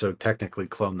could also technically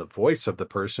clone the voice of the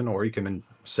person, or you can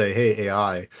say, hey,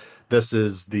 AI, this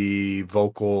is the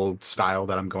vocal style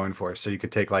that I'm going for. So you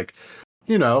could take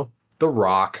The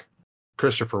Rock,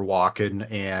 Christopher Walken,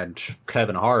 and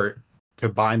Kevin Hart,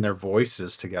 combine their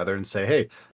voices together and say, hey,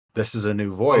 this is a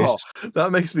new voice.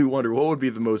 That makes me wonder what would be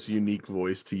the most unique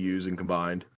voice to use and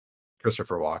combined.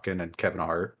 Christopher Walken and Kevin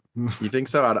Hart. You think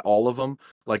so? Out of all of them,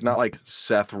 like not like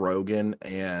Seth Rogen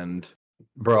and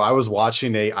bro, I was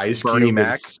watching a Ice Bernie Cube.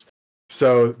 Mac.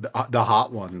 So the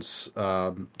Hot Ones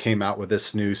came out with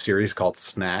this new series called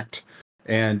Snacked,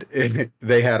 and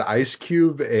they had Ice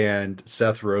Cube and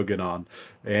Seth Rogen on.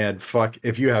 And fuck,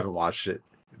 if you haven't watched it,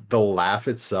 the laugh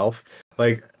itself,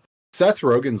 like Seth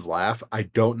Rogen's laugh, I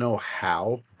don't know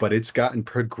how, but it's gotten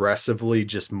progressively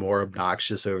just more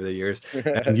obnoxious over the years.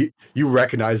 And you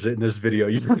recognize it in this video.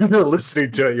 You're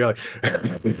listening to it, you're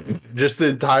like, just the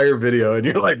entire video, and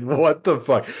you're like, what the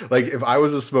fuck? Like, if I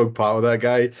was to smoke pot with that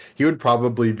guy, he would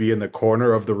probably be in the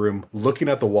corner of the room looking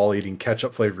at the wall, eating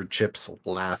ketchup flavored chips,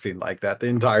 laughing like that the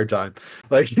entire time.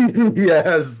 Like, he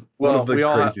has one of the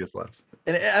craziest laughs.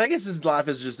 And I guess his laugh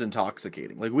is just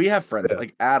intoxicating. Like, we have friends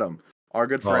like Adam. Our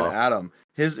good friend Adam,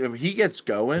 if he gets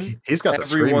going, he's got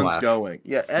everyone's going.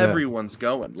 Yeah, everyone's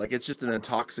going. Like, it's just an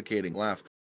intoxicating laugh.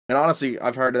 And honestly,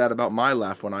 I've heard that about my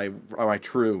laugh when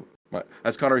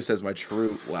as Connery says, my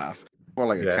true laugh, more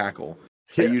like a cackle.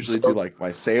 I usually do like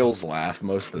my sales laugh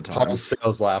most of the time. Paul's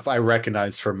sales laugh, I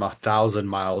recognized from 1,000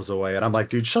 miles away, and I'm like,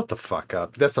 dude, shut the fuck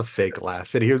up. That's a fake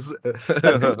laugh. And he was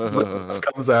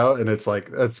comes out, and it's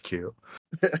like, that's cute.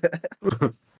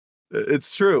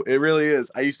 It's true. It really is.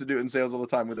 I used to do it in sales all the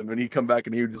time with him, and he'd come back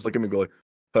and he would just look at me and go like,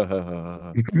 ha, ha,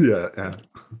 ha. Yeah.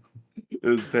 It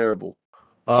was terrible.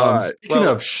 Speaking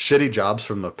of shitty jobs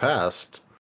from the past,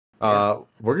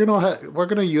 we're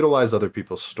gonna utilize other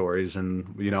people's stories, and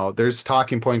there's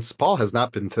talking points. Paul has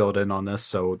not been filled in on this,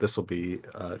 so this will be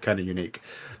kind of unique.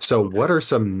 So, what are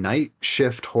some night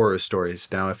shift horror stories?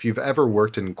 Now, if you've ever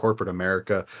worked in corporate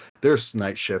America, there's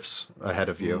night shifts ahead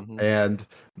of you, and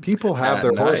people have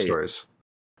their horror stories.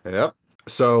 Yep.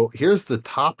 So here's the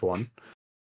top one.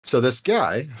 So this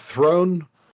guy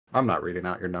I'm not reading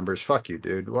out your numbers. Fuck you,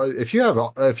 dude. Well, if you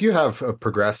have a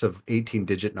progressive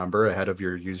 18-digit number ahead of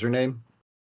your username,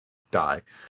 die.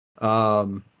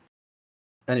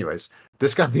 Anyways,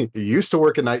 this guy used to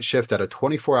work a night shift at a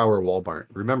 24-hour Walmart.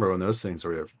 Remember when those things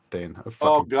were a thing?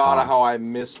 Oh God, how I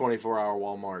miss 24-hour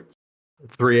Walmarts.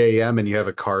 3 a.m. and you have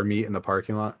a car meet in the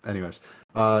parking lot. Anyways,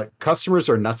 customers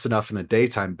are nuts enough in the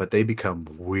daytime, but they become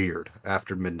weird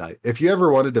after midnight. If you ever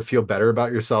wanted to feel better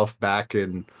about yourself back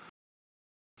in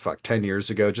 10 years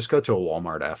ago, just go to a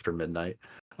Walmart after midnight.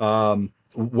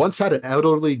 Once had an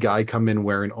elderly guy come in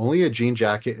wearing only a jean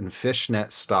jacket and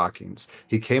fishnet stockings.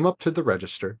 He came up to the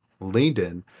register, leaned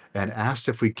in, and asked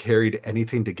if we carried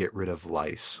anything to get rid of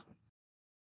lice.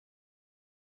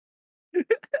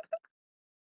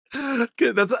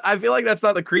 I feel like that's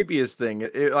not the creepiest thing.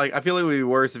 I feel like it would be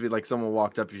worse if someone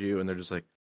walked up to you and they're just like,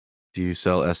 "Do you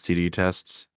sell STD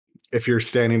tests?" If you're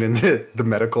standing in the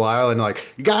medical aisle and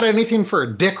like, "You got anything for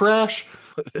a dick rash?"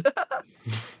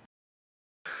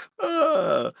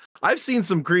 I've seen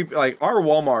some creep. Like our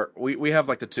Walmart, we have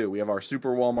like the two. We have our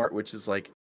super Walmart, which is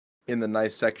like in the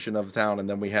nice section of town, and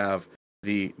then we have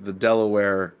the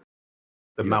Delaware,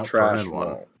 the Mount Vernon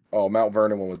one. Oh, Mount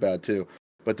Vernon one was bad too.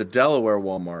 But the Delaware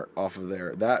Walmart off of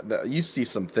there, that you see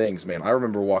some things, man. I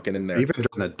remember walking in there. Even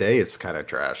during the day, it's kind of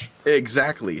trash.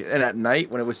 Exactly. And at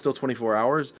night, when it was still 24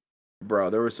 hours,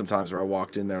 bro, there were some times where I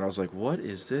walked in there and I was like, what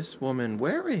is this woman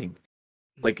wearing?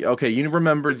 Like, okay, you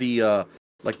remember the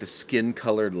the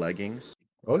skin-colored leggings?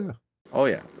 Oh, yeah. Oh,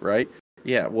 yeah, right?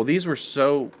 Yeah, well, these were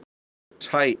so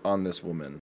tight on this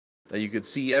woman that you could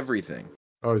see everything.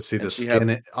 Oh, see the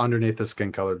skin underneath the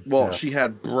skin-colored. Well, she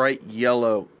had bright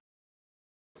yellow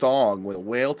thong with a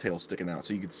whale tail sticking out,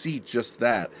 so you could see just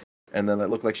that, and then it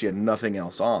looked like she had nothing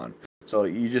else on. So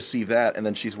you just see that, and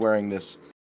then she's wearing this,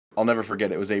 I'll never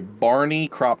forget, it was a Barney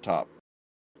crop top.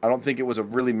 I don't think it was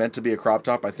really meant to be a crop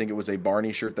top. I think it was a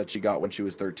Barney shirt that she got when she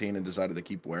was 13 and decided to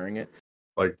keep wearing it.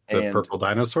 Like the purple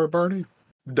dinosaur Barney?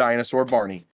 Dinosaur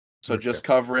Barney. So just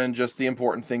covering just the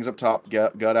important things up top,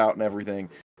 gut out and everything.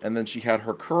 And then she had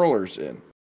her curlers in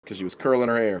because she was curling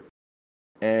her hair.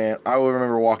 And I would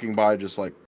remember walking by just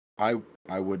like, I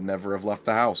would never have left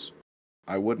the house.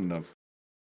 I wouldn't have.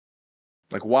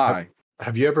 Like, why?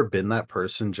 Have you ever been that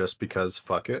person just because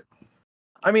fuck it?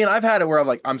 I mean, I've had it where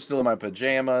I'm still in my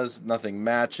pajamas, nothing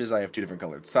matches, I have 2 different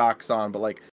colored socks on,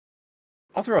 but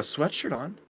I'll throw a sweatshirt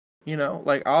on.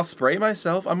 I'll spray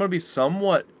myself. I'm going to be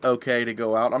somewhat okay to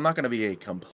go out. I'm not going to be a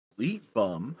complete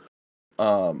bum.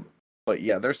 But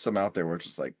yeah, there's some out there where it's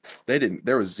just like,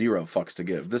 there was 0 fucks to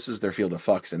give. This is their field of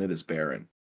fucks and it is barren.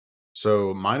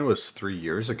 So mine was 3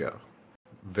 years ago.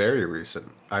 Very recent.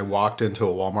 I walked into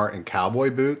a Walmart in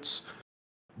cowboy boots,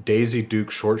 Daisy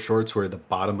Duke short shorts where the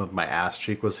bottom of my ass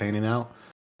cheek was hanging out,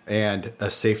 and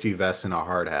a safety vest and a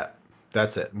hard hat.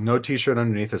 That's it. No t-shirt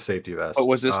underneath a safety vest. Oh,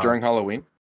 was this during Halloween?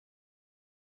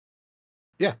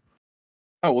 Yeah.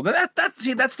 Oh, well, then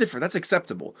that's different. That's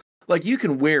acceptable. Like, you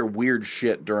can wear weird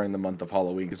shit during the month of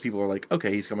Halloween because people are like,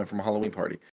 okay, he's coming from a Halloween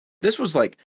party. This was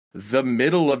like the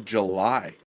middle of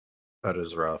July. That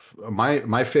is rough.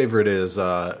 My favorite is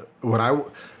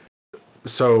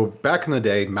so back in the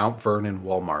day, Mount Vernon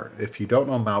Walmart. If you don't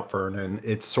know Mount Vernon,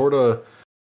 it's sort of,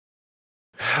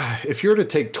 if you were to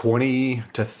take 20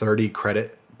 to 30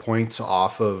 credit points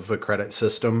off of a credit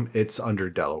system, it's under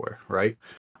Delaware, right?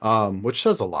 Which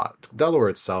says a lot. Delaware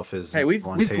itself is we've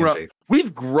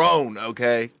grown,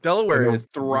 okay? Delaware is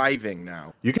thriving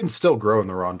now. You can still grow in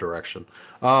the wrong direction.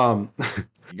 You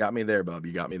got me there, bub.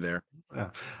 You got me there. Yeah.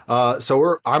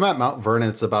 So I'm at Mount Vernon.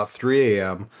 It's about 3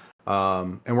 a.m.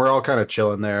 And we're all kind of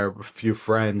chilling there, a few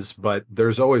friends, but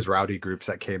there's always rowdy groups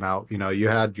that came out. You know, you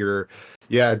had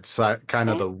kind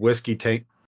of the whiskey tank.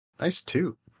 Nice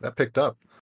toot. That picked up.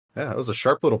 Yeah, that was a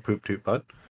sharp little poop toot, bud.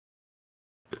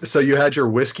 So you had your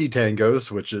whiskey tangos,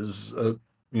 which is,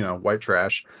 white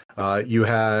trash. You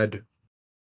had,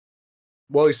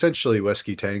 essentially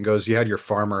whiskey tangos. You had your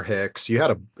farmer hicks. You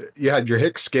had your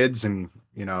hick skids and,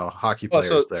 hockey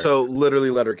players there. So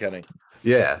literally Letterkenny.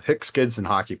 Yeah, hick skids and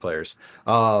hockey players.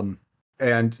 And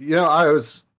I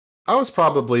was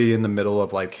probably in the middle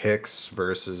of like Hicks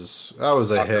versus I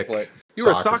was a Hick. You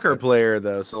were a soccer player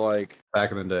though, so like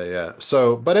back in the day, yeah.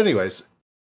 So, but anyways,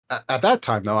 at that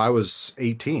time though, I was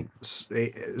 18,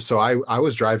 so I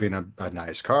was driving a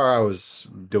nice car. I was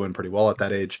doing pretty well at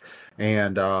that age.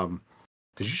 And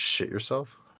did you shit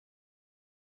yourself?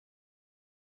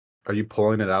 Are you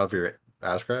pulling it out of your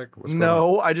ass crack?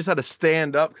 No, I just had to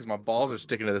stand up because my balls are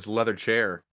sticking to this leather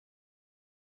chair.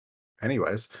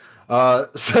 Anyways, we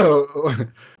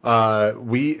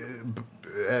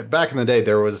back in the day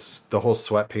there was the whole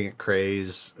sweatpant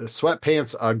craze,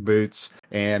 sweatpants, UGG boots,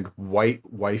 and white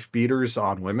wife beaters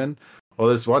on women. Well,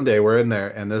 this one day we're in there,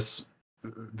 and this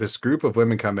group of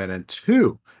women come in, and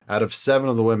 2 out of 7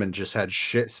 of the women just had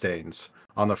shit stains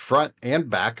on the front and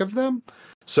back of them.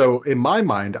 So in my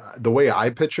mind, the way I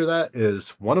picture that is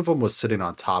one of them was sitting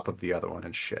on top of the other one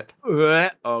and shit.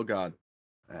 Oh God.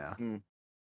 Yeah.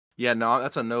 Yeah, no,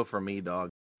 that's a no for me, dog.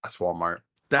 That's Walmart.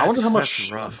 I wonder how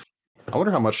much rough. I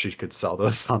wonder how much she could sell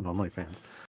those on OnlyFans.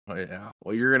 Oh yeah.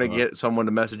 Well, you're gonna get someone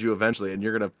to message you eventually, and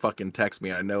you're gonna fucking text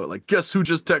me. I know it. Like, guess who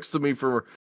just texted me for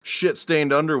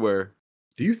shit-stained underwear?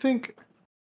 Do you think?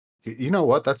 You know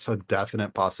what? That's a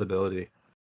definite possibility.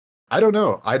 I don't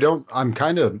know. I'm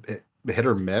kind of hit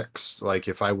or mix. Like,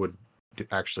 if I would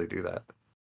actually do that.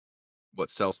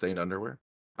 What, sell stained underwear?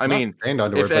 I mean,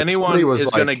 underwear, if anyone is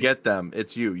going to get them,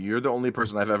 it's you. You're the only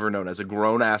person I've ever known as a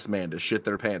grown-ass man to shit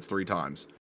their pants 3 times.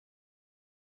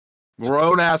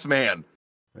 Grown-ass man.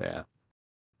 Yeah.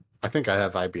 I think I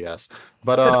have IBS.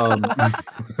 But,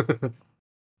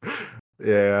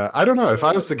 yeah, I don't know. If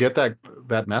I was to get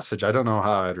that message, I don't know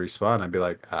how I'd respond. I'd be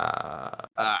like,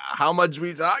 how much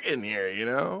we talking here, you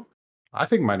know? I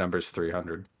think my number's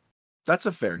 300. That's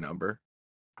a fair number.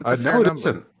 No, it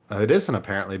isn't. It isn't,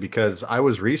 apparently, because I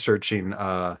was researching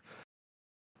a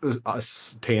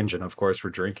tangent, of course, for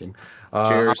drinking.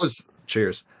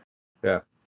 Cheers. Yeah.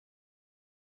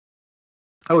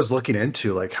 I was looking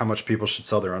into like how much people should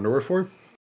sell their underwear for.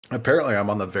 Apparently, I'm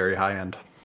on the very high end.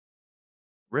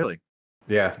 Really?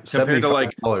 Yeah,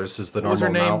 $75 is the normal amount. What was her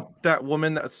name? That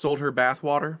woman that sold her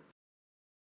bathwater?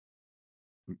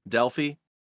 Delphi?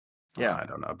 Yeah. I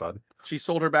don't know, bud. She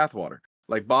sold her bathwater.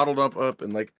 Like, bottled up,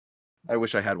 and like, I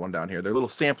wish I had one down here. They're little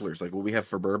samplers, like what we have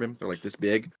for bourbon. They're like this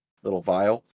big, little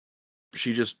vial.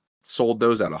 She just sold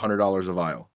those at $100 a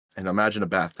vial. And imagine a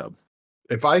bathtub.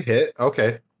 If I hit,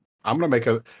 okay, I'm going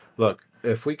to make look,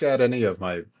 if we got any of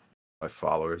my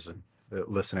followers and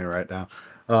listening right now,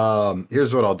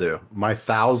 here's what I'll do. My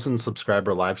 1,000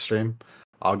 subscriber live stream,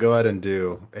 I'll go ahead and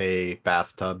do a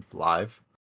bathtub live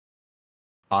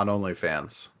on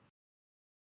OnlyFans.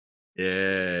 Yeah,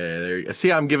 there you go.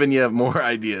 See, I'm giving you more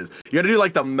ideas. You got to do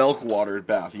like the milk water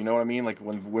bath. You know what I mean? Like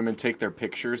when women take their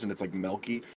pictures and it's like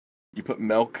milky. You put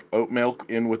oat milk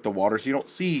in with the water, so you don't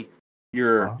see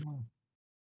your.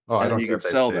 I don't. You can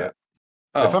sell that.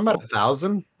 If I'm at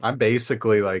 1,000, I'm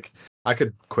basically like I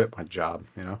could quit my job.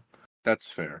 You know. That's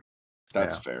fair.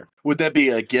 That's fair. Would that be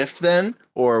a gift then,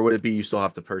 or would it be you still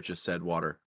have to purchase said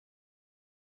water?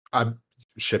 I'm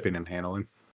shipping and handling.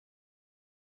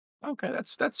 Okay,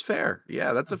 that's fair.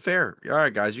 Yeah, that's a fair. All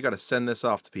right, guys, you got to send this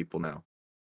off to people now.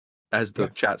 As the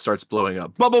chat starts blowing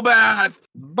up, bubble bath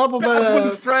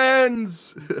with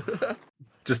friends.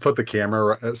 Just put the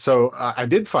camera. So I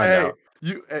did find out.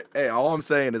 Hey, all I'm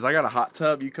saying is I got a hot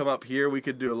tub. You come up here, we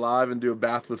could do a live and do a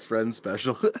bath with friends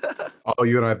special. Oh,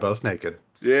 you and I both naked.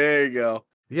 There you go.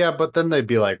 Yeah, but then they'd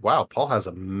be like, wow, Paul has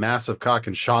a massive cock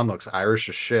and Sean looks Irish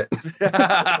as shit.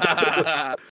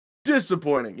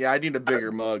 Disappointing. Yeah, I need a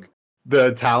bigger mug.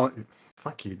 The talent.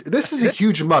 Fuck you. This is a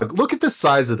huge mug. Look at the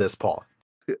size of this, Paul.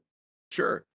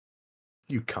 Sure.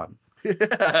 You cunt.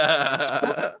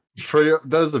 For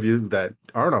those of you that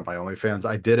aren't on my OnlyFans,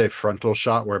 I did a frontal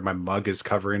shot where my mug is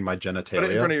covering my genitalia. Put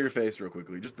it in front of your face real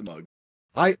quickly, just the mug.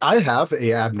 I have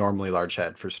a abnormally large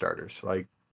head for starters. Like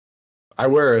I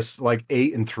wear a 8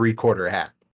 3/4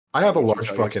 hat. I have a large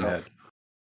fucking head.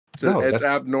 So no, it's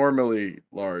abnormally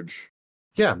large.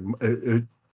 Yeah, it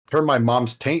turned my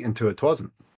mom's taint into it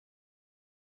wasn't.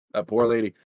 That poor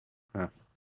lady. Yeah.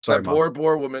 Sorry, that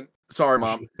poor woman. Sorry,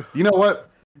 Mom. You know what?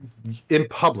 In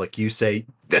public, you say,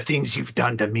 the things you've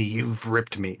done to me, you've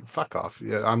ripped me. Fuck off.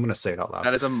 Yeah, I'm going to say it out loud.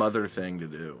 That is a mother thing to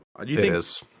do. Do you it think,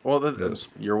 is. Well,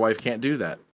 your wife can't do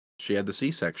that. She had the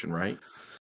C-section, right?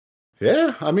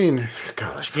 Yeah, I mean,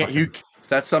 God. She can't,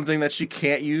 that's something that she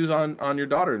can't use on your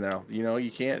daughter now. You know, you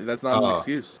can't. That's not an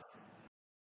excuse.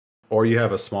 Or you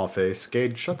have a small face.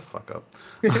 Gage, shut the fuck up.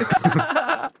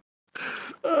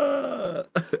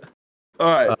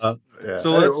 All right. Yeah.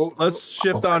 So let's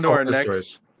shift on to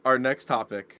our next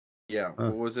topic. Yeah.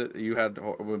 What was it you had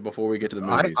before we get to the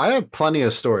movies? I have plenty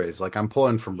of stories. Like I'm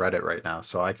pulling from Reddit right now,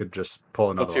 so I could just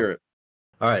pull another. Let's hear it.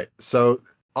 All right. So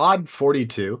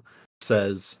Odd42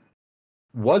 says,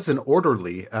 was an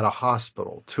orderly at a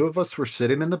hospital. 2 of us were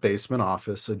sitting in the basement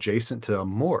office adjacent to a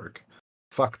morgue.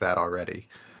 Fuck that already.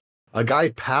 A guy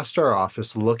passed our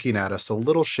office looking at us a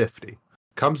little shifty.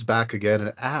 Comes back again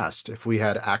and asked if we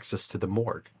had access to the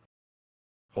morgue.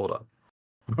 Hold up.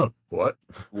 What?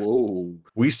 Whoa.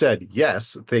 We said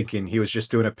yes, thinking he was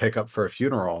just doing a pickup for a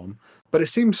funeral home, but it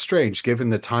seemed strange given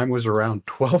the time was around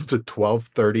 12 to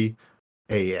 12:30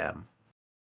 a.m.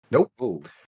 Nope. Oh,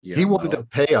 yeah, he wanted to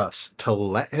pay us to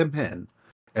let him in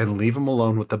and leave him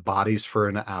alone with the bodies for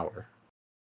an hour.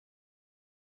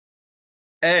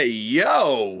 Hey,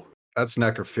 yo! That's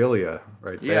necrophilia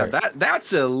right there. Yeah,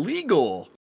 that's illegal.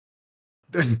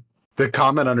 The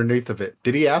comment underneath of it.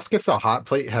 Did he ask if the hot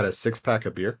plate had a 6-pack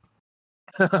of beer?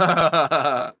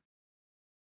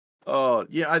 Oh,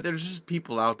 yeah, there's just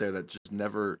people out there that just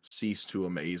never cease to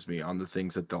amaze me on the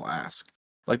things that they'll ask.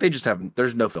 Like they just have,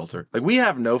 there's no filter. Like we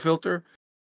have no filter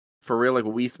for real. Like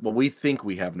we think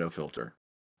we have no filter.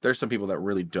 There's some people that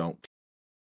really don't.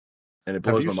 And it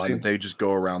blows my mind that they just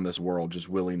go around this world just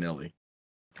willy-nilly.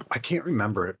 I can't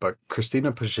remember it, but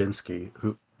Christina Pajinski,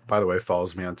 who, by the way,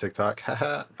 follows me on TikTok,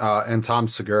 and Tom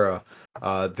Segura,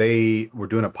 they were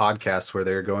doing a podcast where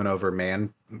they were going over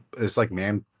Man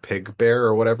Pig Bear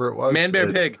or whatever it was. Man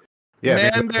Bear Pig. Yeah,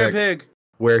 Man Bear Pig.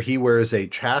 Where he wears a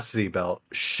chastity belt,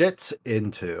 shits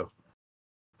into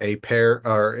a pair,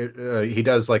 or he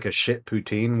does like a shit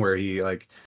poutine where he like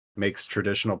makes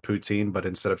traditional poutine, but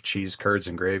instead of cheese curds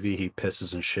and gravy, he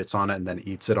pisses and shits on it and then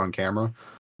eats it on camera.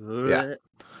 Yeah.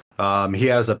 He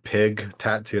has a pig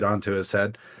tattooed onto his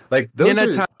head. Like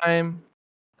those time.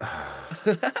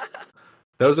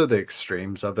 Those are the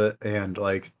extremes of it, and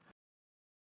like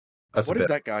what is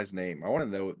that guy's name? I want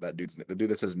to know that dude's name. The dude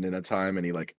that says Nina Time and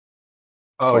he like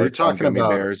you're talking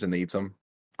about bears and eats them.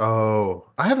 Oh,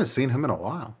 I haven't seen him in a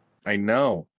while. I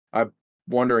know. I'm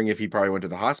wondering if he probably went to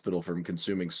the hospital from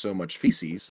consuming so much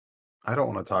feces. I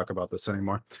don't want to talk about this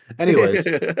anymore. Anyways,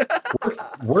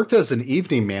 worked as an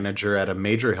evening manager at a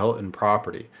major Hilton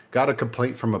property. Got a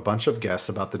complaint from a bunch of guests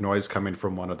about the noise coming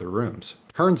from one of the rooms.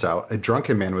 Turns out a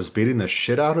drunken man was beating the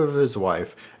shit out of his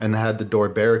wife and had the door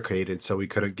barricaded so we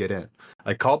couldn't get in.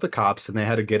 I called the cops and they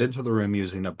had to get into the room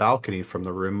using a balcony from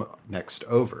the room next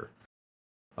over.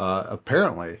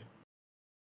 Apparently,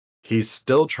 he's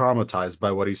still traumatized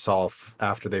by what he saw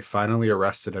after they finally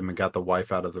arrested him and got the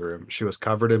wife out of the room. She was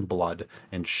covered in blood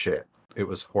and shit. It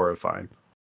was horrifying.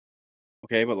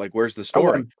 Okay, but like, where's the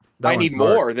story? I need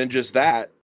more than just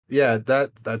that. Yeah,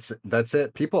 that's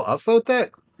it. People upvote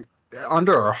that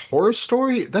under a horror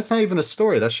story. That's not even a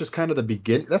story. That's just kind of the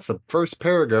beginning. That's the first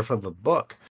paragraph of the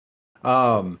book.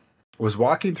 Was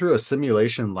walking through a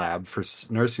simulation lab for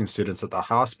nursing students at the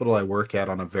hospital I work at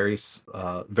on a very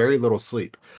little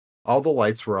sleep. All the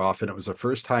lights were off, and it was the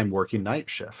first time working night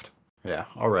shift. Yeah,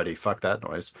 already. Fuck that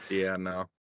noise. Yeah, no.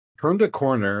 Turned a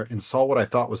corner and saw what I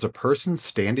thought was a person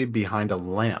standing behind a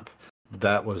lamp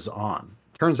that was on.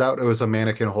 Turns out it was a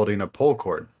mannequin holding a pull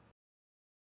cord.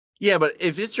 Yeah, but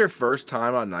if it's your first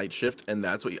time on night shift and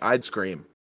that's what I'd scream.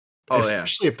 Oh,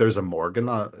 especially if there's a morgue in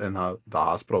the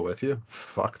hospital with you.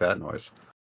 Fuck that noise.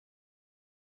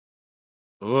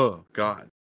 Oh God,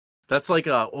 that's like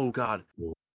oh God.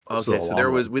 Okay, so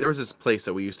there was this place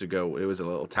that we used to go. It was a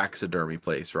little taxidermy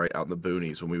place right out in the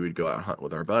boonies when we would go out and hunt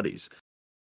with our buddies,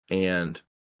 and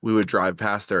we would drive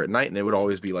past there at night, and it would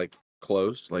always be like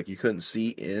closed, like you couldn't see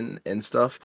in and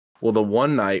stuff. Well, the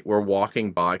one night we're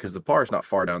walking by because the bar's not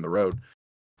far down the road,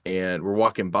 and we're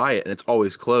walking by it, and it's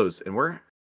always closed, and we're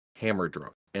hammer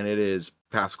drunk, and it is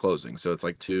past closing, so it's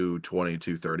like 2:20,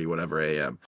 2:30, whatever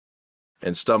a.m.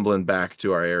 and stumbling back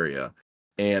to our area,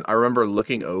 and I remember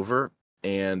looking over,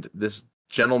 and this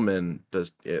gentleman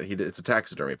it's a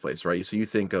taxidermy place, right? So you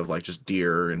think of like just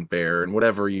deer and bear and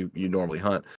whatever you normally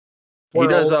hunt. He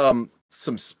does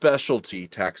some specialty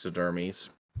taxidermies.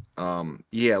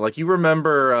 Yeah, like you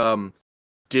remember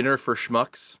Dinner for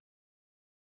Schmucks?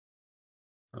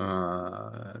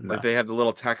 No. Like they had the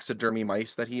little taxidermy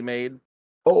mice that he made.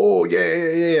 Oh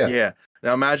yeah. Yeah.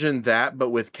 Now imagine that, but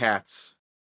with cats.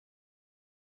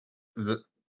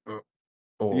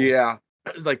 Yeah.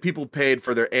 It's like people paid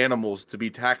for their animals to be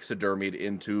taxidermied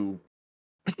into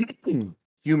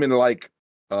human-like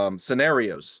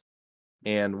scenarios.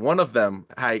 And one of them,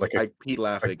 I peed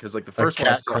laughing because like the first one,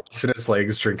 crossing its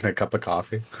legs, drinking a cup of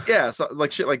coffee. Yeah, so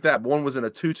like shit like that. One was in a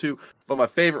tutu, but my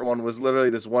favorite one was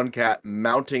literally this one cat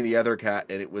mounting the other cat,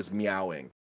 and it was meowing.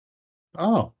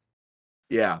 Oh,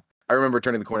 yeah. I remember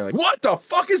turning the corner like, "What the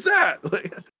fuck is that?"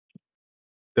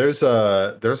 There's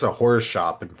a horror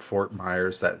shop in Fort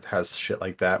Myers that has shit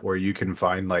like that where you can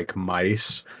find like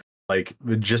mice, like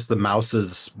just the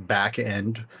mouse's back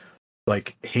end,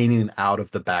 like hanging out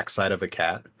of the backside of a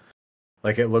cat.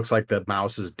 Like it looks like the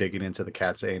mouse is digging into the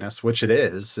cat's anus, which it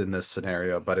is in this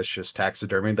scenario, but it's just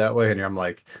taxidermied that way. And I'm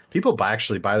like, people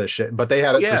actually buy this shit, but they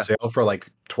had it for sale for like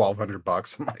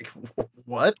 $1,200. I'm like,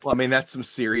 what? Well, I mean, that's some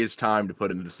serious time to put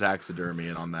into taxidermy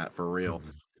and on that for real.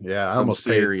 Yeah, I almost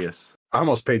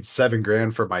paid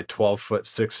 $7,000 for my 12-foot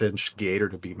 6-inch gator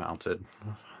to be mounted.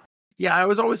 Yeah, I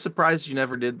was always surprised you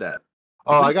never did that.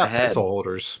 Oh, I got pencil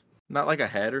holders. Not like a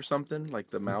head or something, like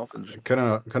the mouth and just...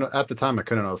 couldn't at the time I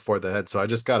couldn't afford the head, so I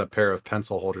just got a pair of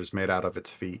pencil holders made out of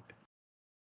its feet.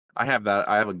 I have that.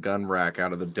 I have a gun rack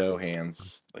out of the dough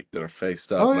hands, like that are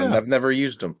faced up. Oh, yeah. I've never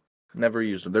used them.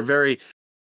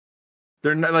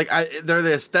 They're not like they're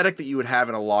the aesthetic that you would have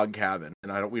in a log cabin,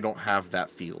 and we don't have that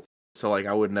feel. So like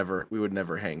we would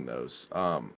never hang those.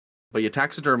 But yeah,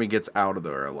 taxidermy gets out of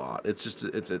there a lot. It's just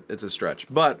it's a stretch.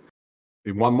 But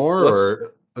one more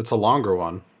or it's a longer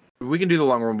one. We can do the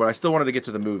longer one, but I still wanted to get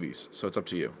to the movies, so it's up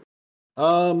to you.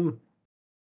 No,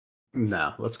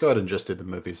 let's go ahead and just do the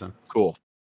movies then. Cool.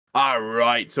 All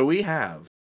right, so we have,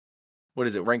 what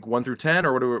is it, rank 1 through 10,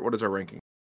 or what is our ranking?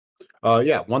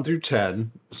 Yeah, 1 through 10.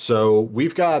 So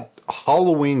we've got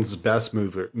Halloween's best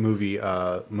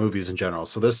movies in general.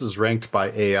 So this is ranked by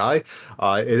AI.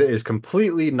 It is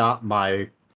completely not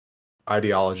my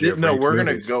ideology. No, we're going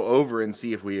to go over and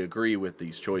see if we agree with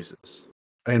these choices.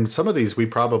 And some of these we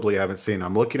probably haven't seen.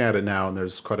 I'm looking at it now, and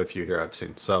there's quite a few here I've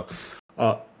seen. So,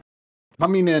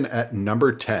 coming in at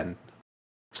number 10,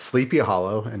 Sleepy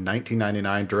Hollow in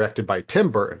 1999, directed by Tim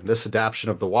Burton. This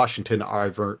adaptation of the Washington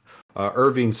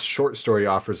Irving's short story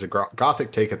offers a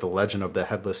gothic take at the legend of the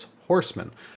Headless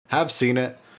Horseman. Have seen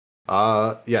it.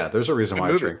 Yeah, there's a reason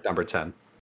why it's ranked number 10.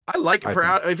 I like it.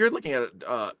 If you're looking at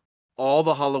all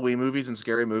the Halloween movies and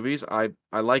scary movies, I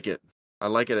like it. I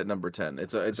like it at number 10.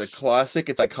 It's a classic.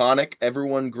 It's iconic.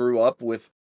 Everyone grew up with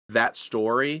that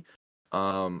story,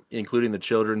 including the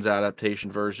children's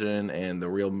adaptation version and the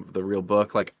real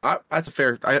book. Like that's a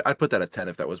fair. I'd put that at 10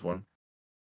 if that was one.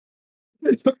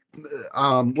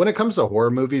 When it comes to horror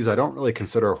movies, I don't really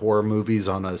consider horror movies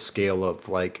on a scale of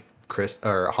like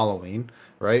Halloween,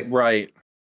 right? Right.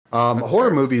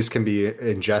 Horror movies can be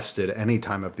ingested any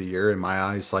time of the year in my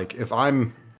eyes. Like if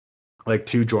I'm like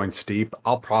 2 joints deep,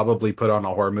 I'll probably put on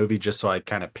a horror movie just so I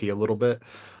kind of pee a little bit.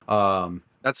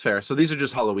 That's fair. So these are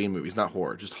just Halloween movies, not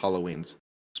horror, just Halloween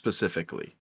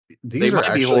specifically. These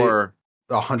might be horror.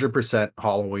 100%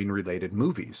 Halloween related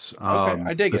movies. Okay,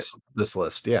 I dig this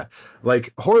list. Yeah.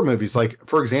 Like horror movies, like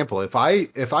for example, if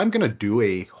I'm going to do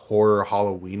a horror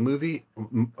Halloween movie,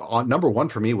 number 1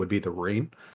 for me would be The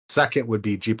Ring. Second would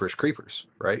be Jeepers Creepers,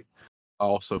 right?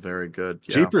 Also very good.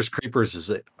 Yeah. Jeepers Creepers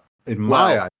is in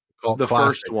my eye. The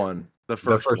first one. The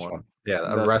first one.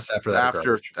 Yeah, the rest after that.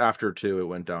 After 2, it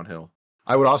went downhill.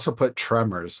 I would also put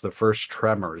Tremors, the first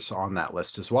Tremors, on that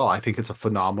list as well. I think it's a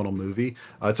phenomenal movie.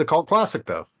 It's a cult classic,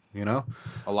 though. You know,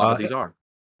 a lot of these are.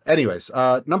 Anyways,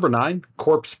 number 9,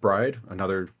 Corpse Bride,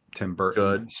 another Tim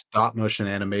Burton stop motion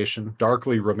animation,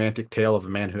 darkly romantic tale of a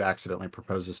man who accidentally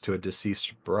proposes to a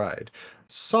deceased bride.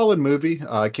 Solid movie.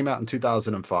 It came out in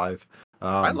 2005.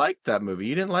 I liked that movie.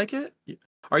 You didn't like it?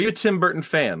 Are you a Tim Burton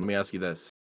fan? Let me ask you this.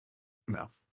 No.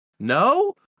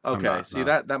 No? Okay. not, See,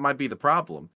 no. that might be the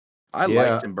problem. I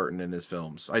like Tim Burton in his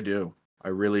films. I do. I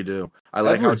really do. I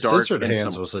like how dark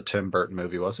Scissorhands was a Tim Burton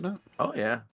movie, wasn't it? Oh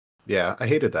yeah. Yeah, I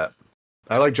hated that.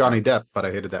 I like Johnny Depp, but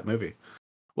I hated that movie.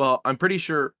 Well, I'm pretty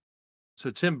sure. So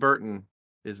Tim Burton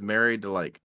is married to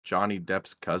like Johnny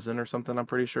Depp's cousin or something. I'm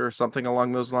pretty sure something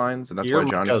along those lines, and that's You're why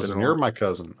my Johnny's cousin. been You're my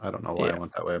cousin. I don't know why I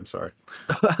went that way. I'm sorry.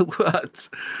 What?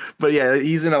 But yeah,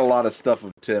 he's in a lot of stuff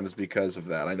with Tim's because of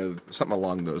that. I know something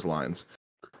along those lines.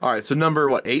 All right, so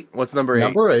number 8? What's number 8?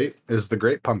 Number 8 is The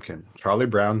Great Pumpkin. Charlie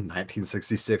Brown,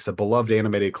 1966, a beloved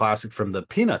animated classic from the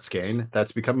Peanuts gang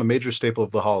that's become a major staple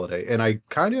of the holiday. And I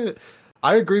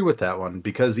agree with that one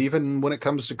because even when it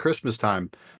comes to Christmas time,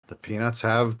 the Peanuts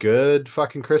have good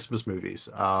fucking Christmas movies.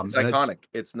 It's iconic.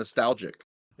 It's nostalgic.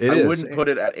 I wouldn't put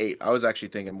it at 8. I was actually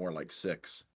thinking more like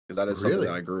 6 because that is something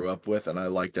that I grew up with and I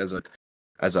liked as a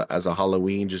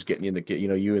Halloween, just getting you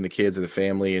you and the kids and the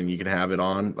family, and you can have it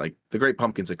on. Like The Great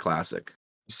Pumpkin's a classic.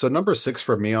 So number 6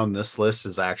 for me on this list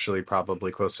is actually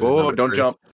probably closer. Oh, to don't 3.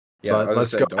 jump! Yeah, but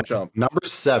let's go. Don't jump. Number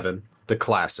 7, the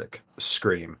classic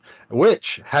Scream,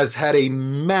 which has had a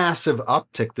massive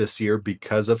uptick this year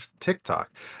because of TikTok.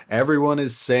 Everyone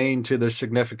is saying to their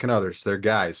significant others, their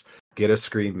guys, get a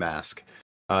Scream mask.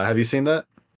 Have you seen that?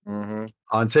 Mm-hmm.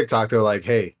 On TikTok, they're like,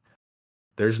 hey,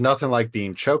 there's nothing like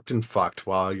being choked and fucked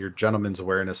while your gentleman's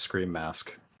wearing a Scream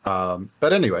mask.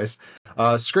 But anyways,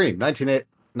 Scream,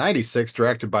 1996,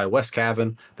 directed by Wes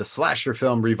Craven. The slasher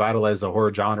film revitalized the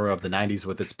horror genre of the 90s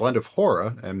with its blend of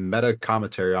horror and meta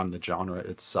commentary on the genre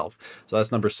itself. So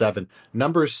that's number 7.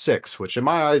 Number 6, which in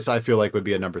my eyes, I feel like would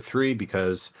be a number 3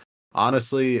 because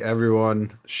honestly,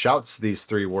 everyone shouts these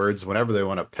 3 words whenever they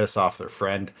want to piss off their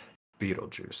friend.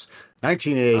 Beetlejuice,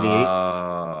 1988,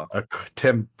 a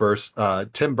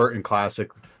Tim Burton classic.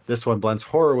 This one blends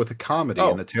horror with a comedy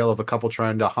and the tale of a couple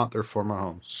trying to haunt their former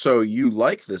home. So you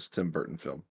like this Tim Burton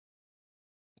film?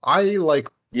 I like.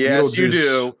 Yes, you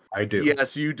do. I do.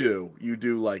 Yes, you do. You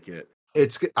do like it.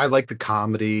 I like the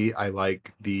comedy. I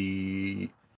like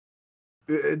the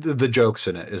jokes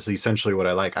in it. Is essentially what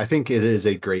I like. I think it is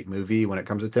a great movie when it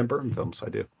comes to Tim Burton films. I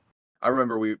do. I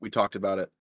remember we talked about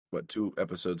it. 2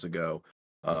 episodes ago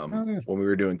when we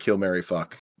were doing Kill, Marry,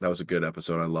 Fuck. That was a good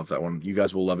episode. I love that one. You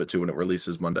guys will love it too when it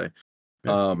releases Monday.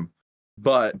 Yeah.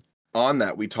 But on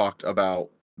that, we talked about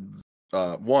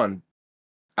one,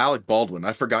 Alec Baldwin.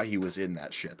 I forgot he was in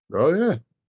that shit. Oh yeah.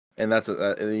 And that's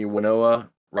Winona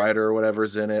Ryder or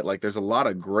whatever's in it. Like there's a lot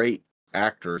of great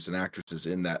actors and actresses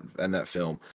in that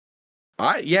film.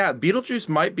 Beetlejuice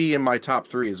might be in my top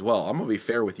 3 as well. I'm gonna be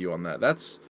fair with you on that.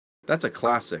 That's a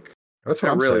classic. That's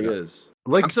what it really is.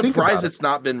 Like, I'm surprised it's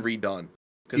not been redone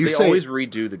because they always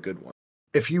redo the good one.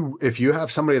 If you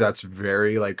have somebody that's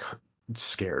very like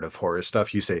scared of horror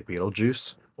stuff, you say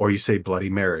Beetlejuice or you say Bloody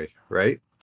Mary, right?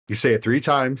 You say it 3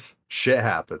 times, shit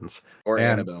happens. Or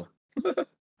Annabelle.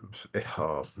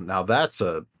 Now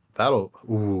that'll.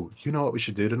 Ooh, you know what we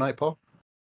should do tonight, Paul?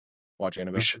 Watch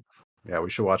Annabelle. We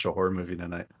should watch a horror movie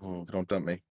tonight. Oh, don't dump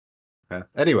me. Yeah.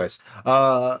 Anyways,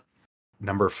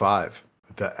 number 5.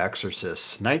 The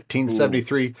Exorcist,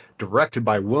 1973, directed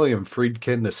by William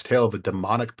Friedkin. This tale of a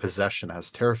demonic possession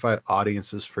has terrified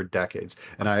audiences for decades.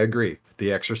 And I agree.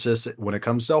 The Exorcist, when it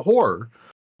comes to horror,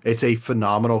 it's a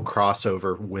phenomenal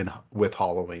crossover with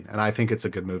Halloween. And I think it's a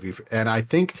good movie. And I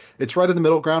think it's right in the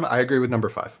middle ground. I agree with number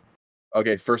 5.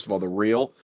 Okay, first of all,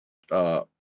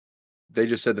 they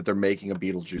just said that they're making a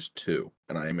Beetlejuice 2.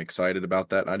 And I am excited about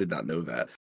that. I did not know that.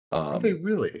 Are they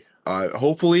really?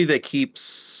 Hopefully they keep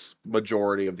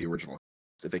majority of the original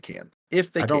if they can.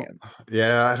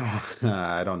 Yeah,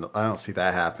 I don't see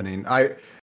that happening. I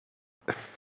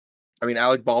mean,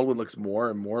 Alec Baldwin looks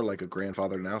more and more like a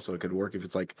grandfather now, so it could work if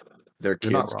it's like their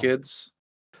kids.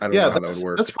 I don't know how that would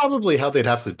work. That's probably how they'd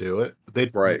have to do it.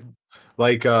 Right.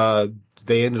 Like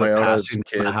they ended up passing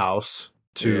the house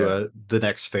to the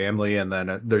next family, and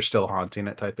then they're still haunting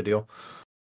it type of deal.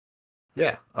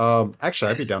 Yeah.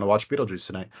 Actually, I'd be down to watch Beetlejuice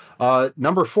tonight.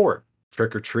 Number 4,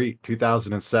 Trick or Treat,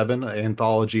 2007, an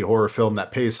anthology horror film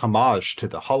that pays homage to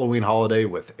the Halloween holiday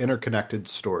with interconnected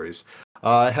stories.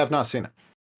 I have not seen it.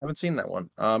 I haven't seen that one.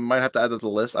 Might have to add that to the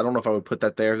list. I don't know if I would put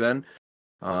that there then.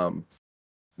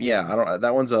 Yeah, I don't.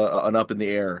 That one's an up in the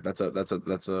air. That's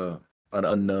an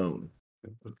unknown.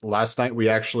 Last night we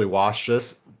actually watched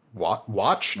this.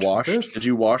 Watched this? Did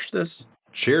you watch this?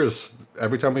 Cheers!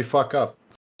 Every time we fuck up.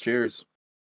 Cheers.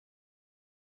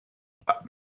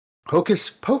 Hocus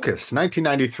Pocus,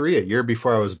 1993, a year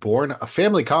before I was born, a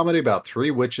family comedy about 3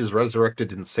 witches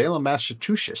resurrected in Salem,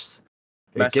 Massachusetts.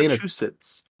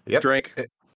 Massachusetts. Yep. Drink.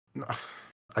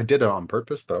 I did it on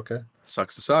purpose, but okay.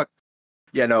 Sucks to suck.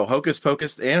 Yeah, no, Hocus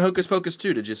Pocus and Hocus Pocus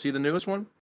 2. Did you see the newest one?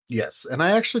 Yes, and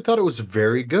I actually thought it was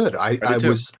very good. I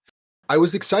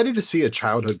was excited to see a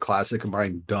childhood classic of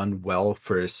mine done well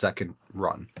for a second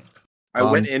run. I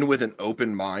went in with an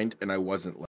open mind, and I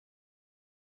wasn't.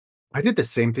 I did the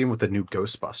same thing with the new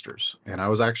Ghostbusters, and I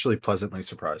was actually pleasantly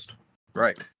surprised.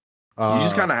 Right. You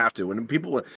just kind of have to.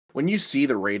 When you see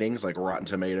the ratings, like Rotten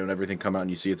Tomato and everything come out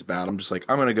and you see it's bad, I'm just like,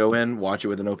 I'm going to go in, watch it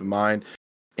with an open mind,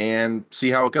 and see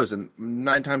how it goes. And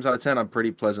 9 times out of 10, I'm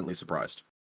pretty pleasantly surprised.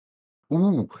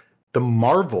 Ooh, The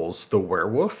Marvels, The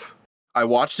Werewolf. I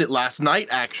watched it last night,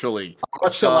 actually. I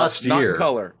watched it last year.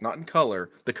 Not in color.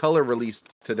 The color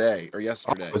released today or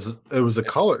yesterday. It was a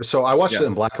color. So I watched it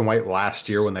in black and white last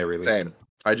year when they released it.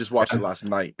 I just watched it last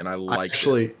night, and I liked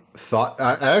it.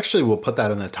 I actually will put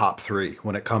that in the top 3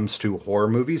 when it comes to horror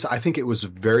movies. I think it was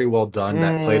very well done.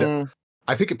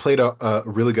 I think it played a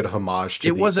really good homage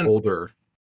to older.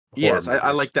 Yes,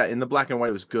 I like that. In the black and white,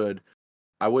 it was good.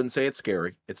 I wouldn't say it's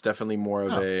scary. It's definitely more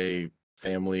of a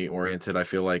family oriented. I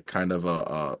feel like kind of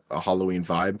a Halloween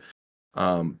vibe.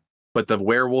 But the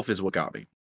werewolf is what got me.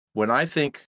 When I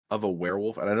think of a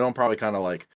werewolf, and I know I'm probably kind of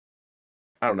like,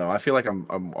 I don't know. I feel like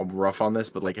I'm rough on this,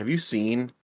 but like, have you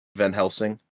seen Van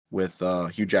Helsing with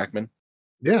Hugh Jackman?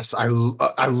 Yes, I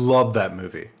love that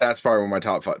movie. That's probably one of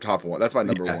my top one. That's my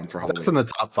number one for Halloween. That's in the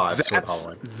top 5.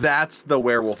 That's the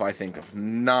werewolf I think of,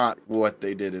 not what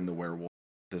they did in the werewolf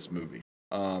this movie.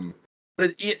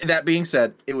 But that being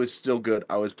said, it was still good.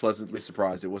 I was pleasantly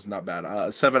surprised. It was not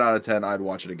bad. 7 out of 10. I'd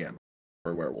watch it again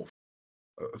for Werewolf.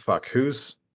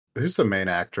 Who's the main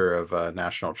actor of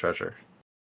National Treasure?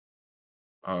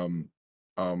 You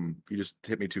just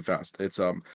hit me too fast. It's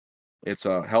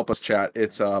help us chat.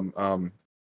 It's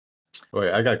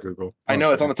Wait, I got Google. I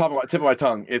know it's on the tip of my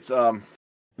tongue. It's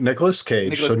Nicolas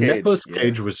Cage. Nicolas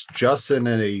Cage was just in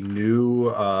a new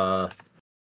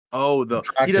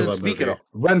he doesn't speak movie. at all.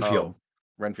 Renfield.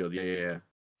 Renfield, yeah.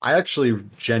 I actually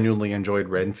genuinely enjoyed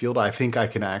Renfield. I think I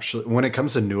can actually, when it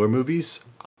comes to newer movies,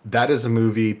 that is a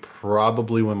movie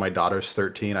probably when my daughter's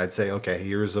 13, I'd say, okay,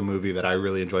 here's a movie that I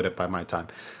really enjoyed it by my time.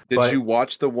 Did you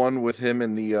watch the one with him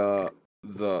in the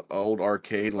old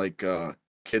arcade, like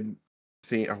kid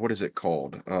theme? What is it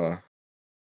called? I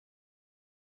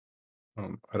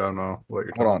don't know what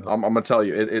you're talking about. I'm gonna tell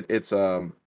you. It's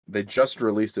they just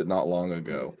released it not long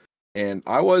ago, and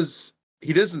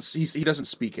he doesn't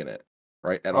speak in it,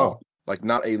 right, at all. Like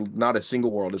not a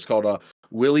single word. It's called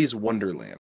Willy's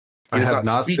Wonderland. He does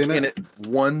not speak in it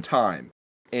one time,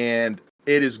 and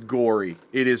it is gory.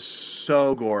 It is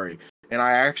so gory, and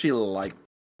I actually like.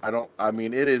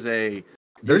 It is a.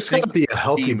 There's got to be a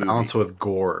healthy balance with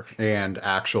gore and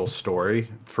actual story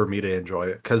for me to enjoy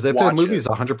it. Because if a movie is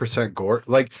 100% gore,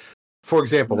 like for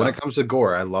example, when it comes to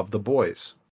gore, I love The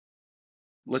Boys.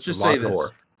 Let's just say this,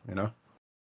 gore,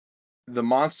 the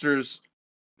monsters.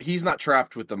 He's not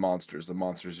trapped with the monsters. The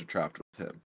monsters are trapped with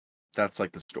him. That's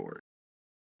like the story.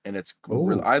 And it's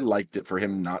really, I liked it for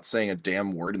him not saying a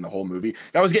damn word in the whole movie.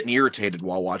 I was getting irritated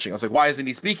while watching. I was like, why isn't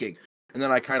he speaking? And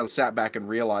then I kind of sat back and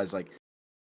realized, like,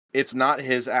 it's not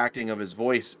his acting of his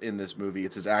voice in this movie.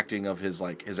 It's his acting of his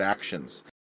actions.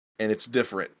 And it's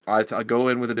different. I go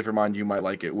in with a different mind. You might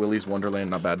like it. Willy's Wonderland,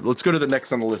 not bad. Let's go to the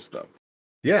next on the list, though.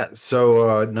 Yeah.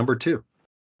 So number 2.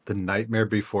 The Nightmare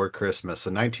Before Christmas, a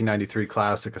 1993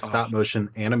 classic, a stop-motion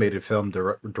animated film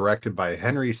directed by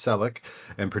Henry Selick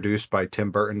and produced by Tim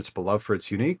Burton. It's beloved for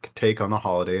its unique take on the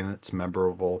holiday and its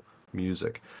memorable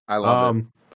music. I love it.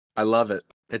 I love it.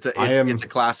 It's a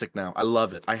classic now. I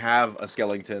love it. I have a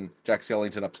Jack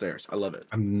Skellington upstairs. I love it.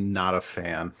 I'm not a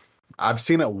fan. I've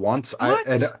seen it once.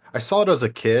 I saw it as a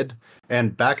kid,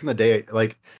 and back in the day,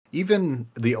 like even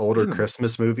the older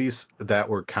Christmas movies that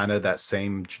were kind of that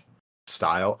same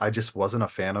style, I just wasn't a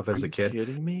fan of as a kid. Are you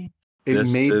kidding me?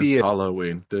 This is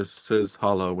Halloween. This is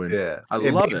Halloween. Yeah, I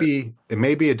love it. It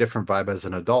may be a different vibe as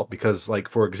an adult because, like,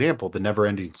 for example, The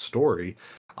Never-Ending Story,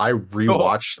 I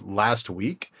rewatched last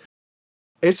week.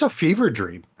 It's a fever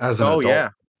dream as an adult. Oh yeah,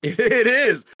 it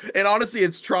is. And honestly,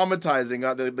 it's traumatizing.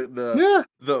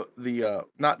 They're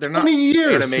not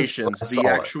animations. The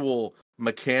actual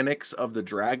mechanics of the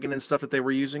dragon and stuff that they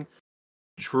were using.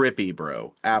 Trippy,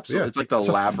 bro. Absolutely. Yeah. It's like the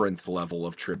labyrinth level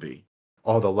of trippy.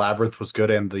 Oh, the labyrinth was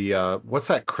good. And the what's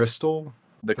that crystal?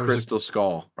 The crystal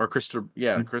skull. Or crystal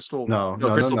crystal. No,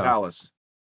 Crystal Palace.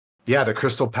 Yeah, the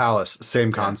Crystal Palace.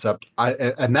 Same concept.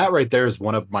 And that right there is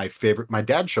one of my favorite. My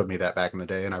dad showed me that back in the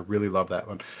day, and I really love that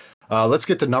one. Let's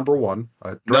get to number 1.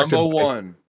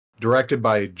 Directed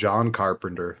by John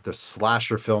Carpenter, the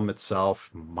slasher film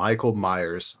itself, Michael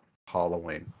Myers,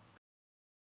 Halloween.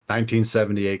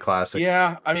 1978 classic.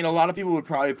 Yeah, I mean, a lot of people would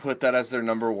probably put that as their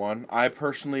number one. I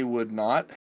personally would not.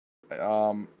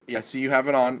 Yeah, see, you have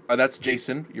it on. That's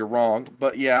Jason. You're wrong,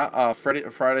 but yeah, Friday the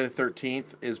 13th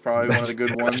is probably one of the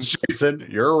good ones. Jason,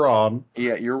 you're wrong.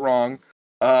 Yeah, you're wrong.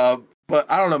 But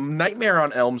I don't know. Nightmare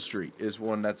on Elm Street is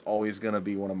one that's always gonna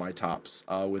be one of my tops.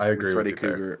 With Freddy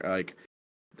Krueger, like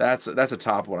that's a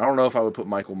top one. I don't know if I would put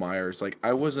Michael Myers. Like,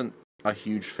 I wasn't a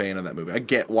huge fan of that movie. I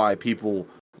get why people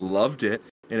loved it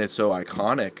and it's so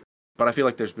iconic, but I feel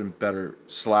like there's been better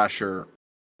slasher,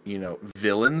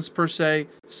 villains per se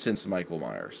since Michael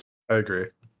Myers. I agree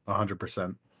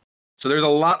 100%. So there's a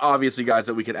lot, obviously, guys,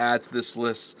 that we could add to this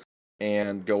list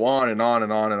and go on and on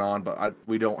and on and on, but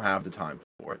we don't have the time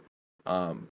for it.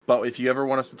 But if you ever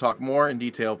want us to talk more in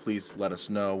detail, please let us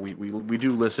know. We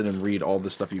do listen and read all the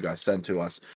stuff you guys send to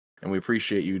us, and we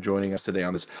appreciate you joining us today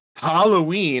on this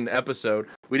Halloween episode.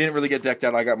 We didn't really get decked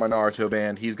out. I got my Naruto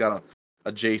band. He's got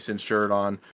a Jason shirt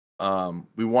on.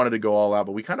 We wanted to go all out,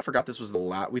 but we kind of forgot this was the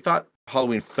last. We thought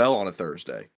Halloween fell on a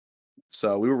Thursday,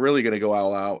 so we were really going to go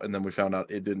all out, and then we found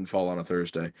out it didn't fall on a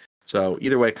Thursday. So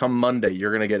either way, come Monday,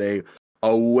 you're going to get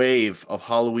a wave of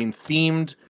Halloween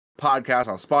themed podcasts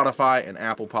on Spotify and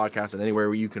Apple Podcasts and anywhere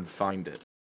where you can find it.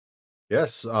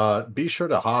 Yes, be sure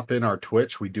to hop in our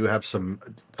Twitch. We do have some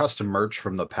custom merch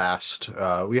from the past.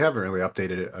 We haven't really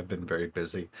updated it. I've been very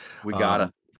busy. We gotta.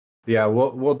 Yeah,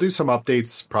 we'll do some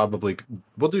updates. Probably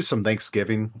we'll do some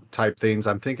Thanksgiving type things.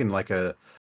 I'm thinking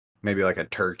maybe like a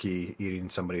turkey eating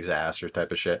somebody's ass or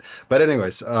type of shit. But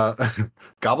anyways,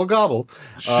 gobble gobble.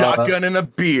 Shotgun and a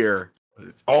beer.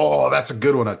 Oh, that's a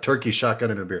good one. A turkey, shotgun,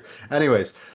 and a beer.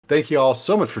 Anyways, thank you all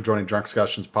so much for joining Drunk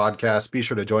Discussions podcast. Be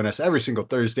sure to join us every single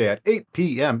Thursday at 8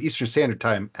 p.m. Eastern Standard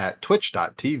Time at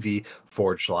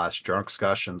twitch.tv/Drunk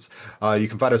Discussions. You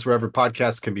can find us wherever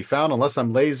podcasts can be found, unless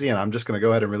I'm lazy and I'm just going to go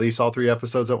ahead and release all 3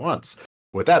 episodes at once.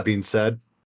 With that being said,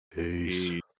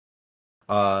 peace.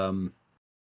 All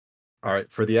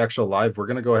right, for the actual live, we're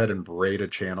going to go ahead and braid a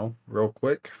channel real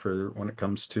quick for when it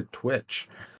comes to Twitch.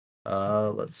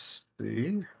 Let's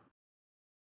see.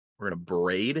 We're gonna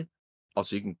braid.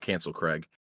 Also, you can cancel Craig.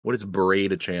 What is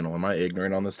braid a channel? Am I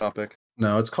ignorant on this topic?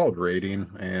 No, it's called raiding,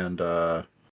 and the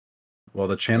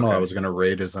channel I was gonna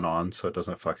raid isn't on, so it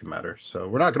doesn't fucking matter. So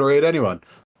we're not gonna raid anyone.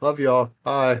 Love y'all.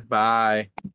 Bye. Bye.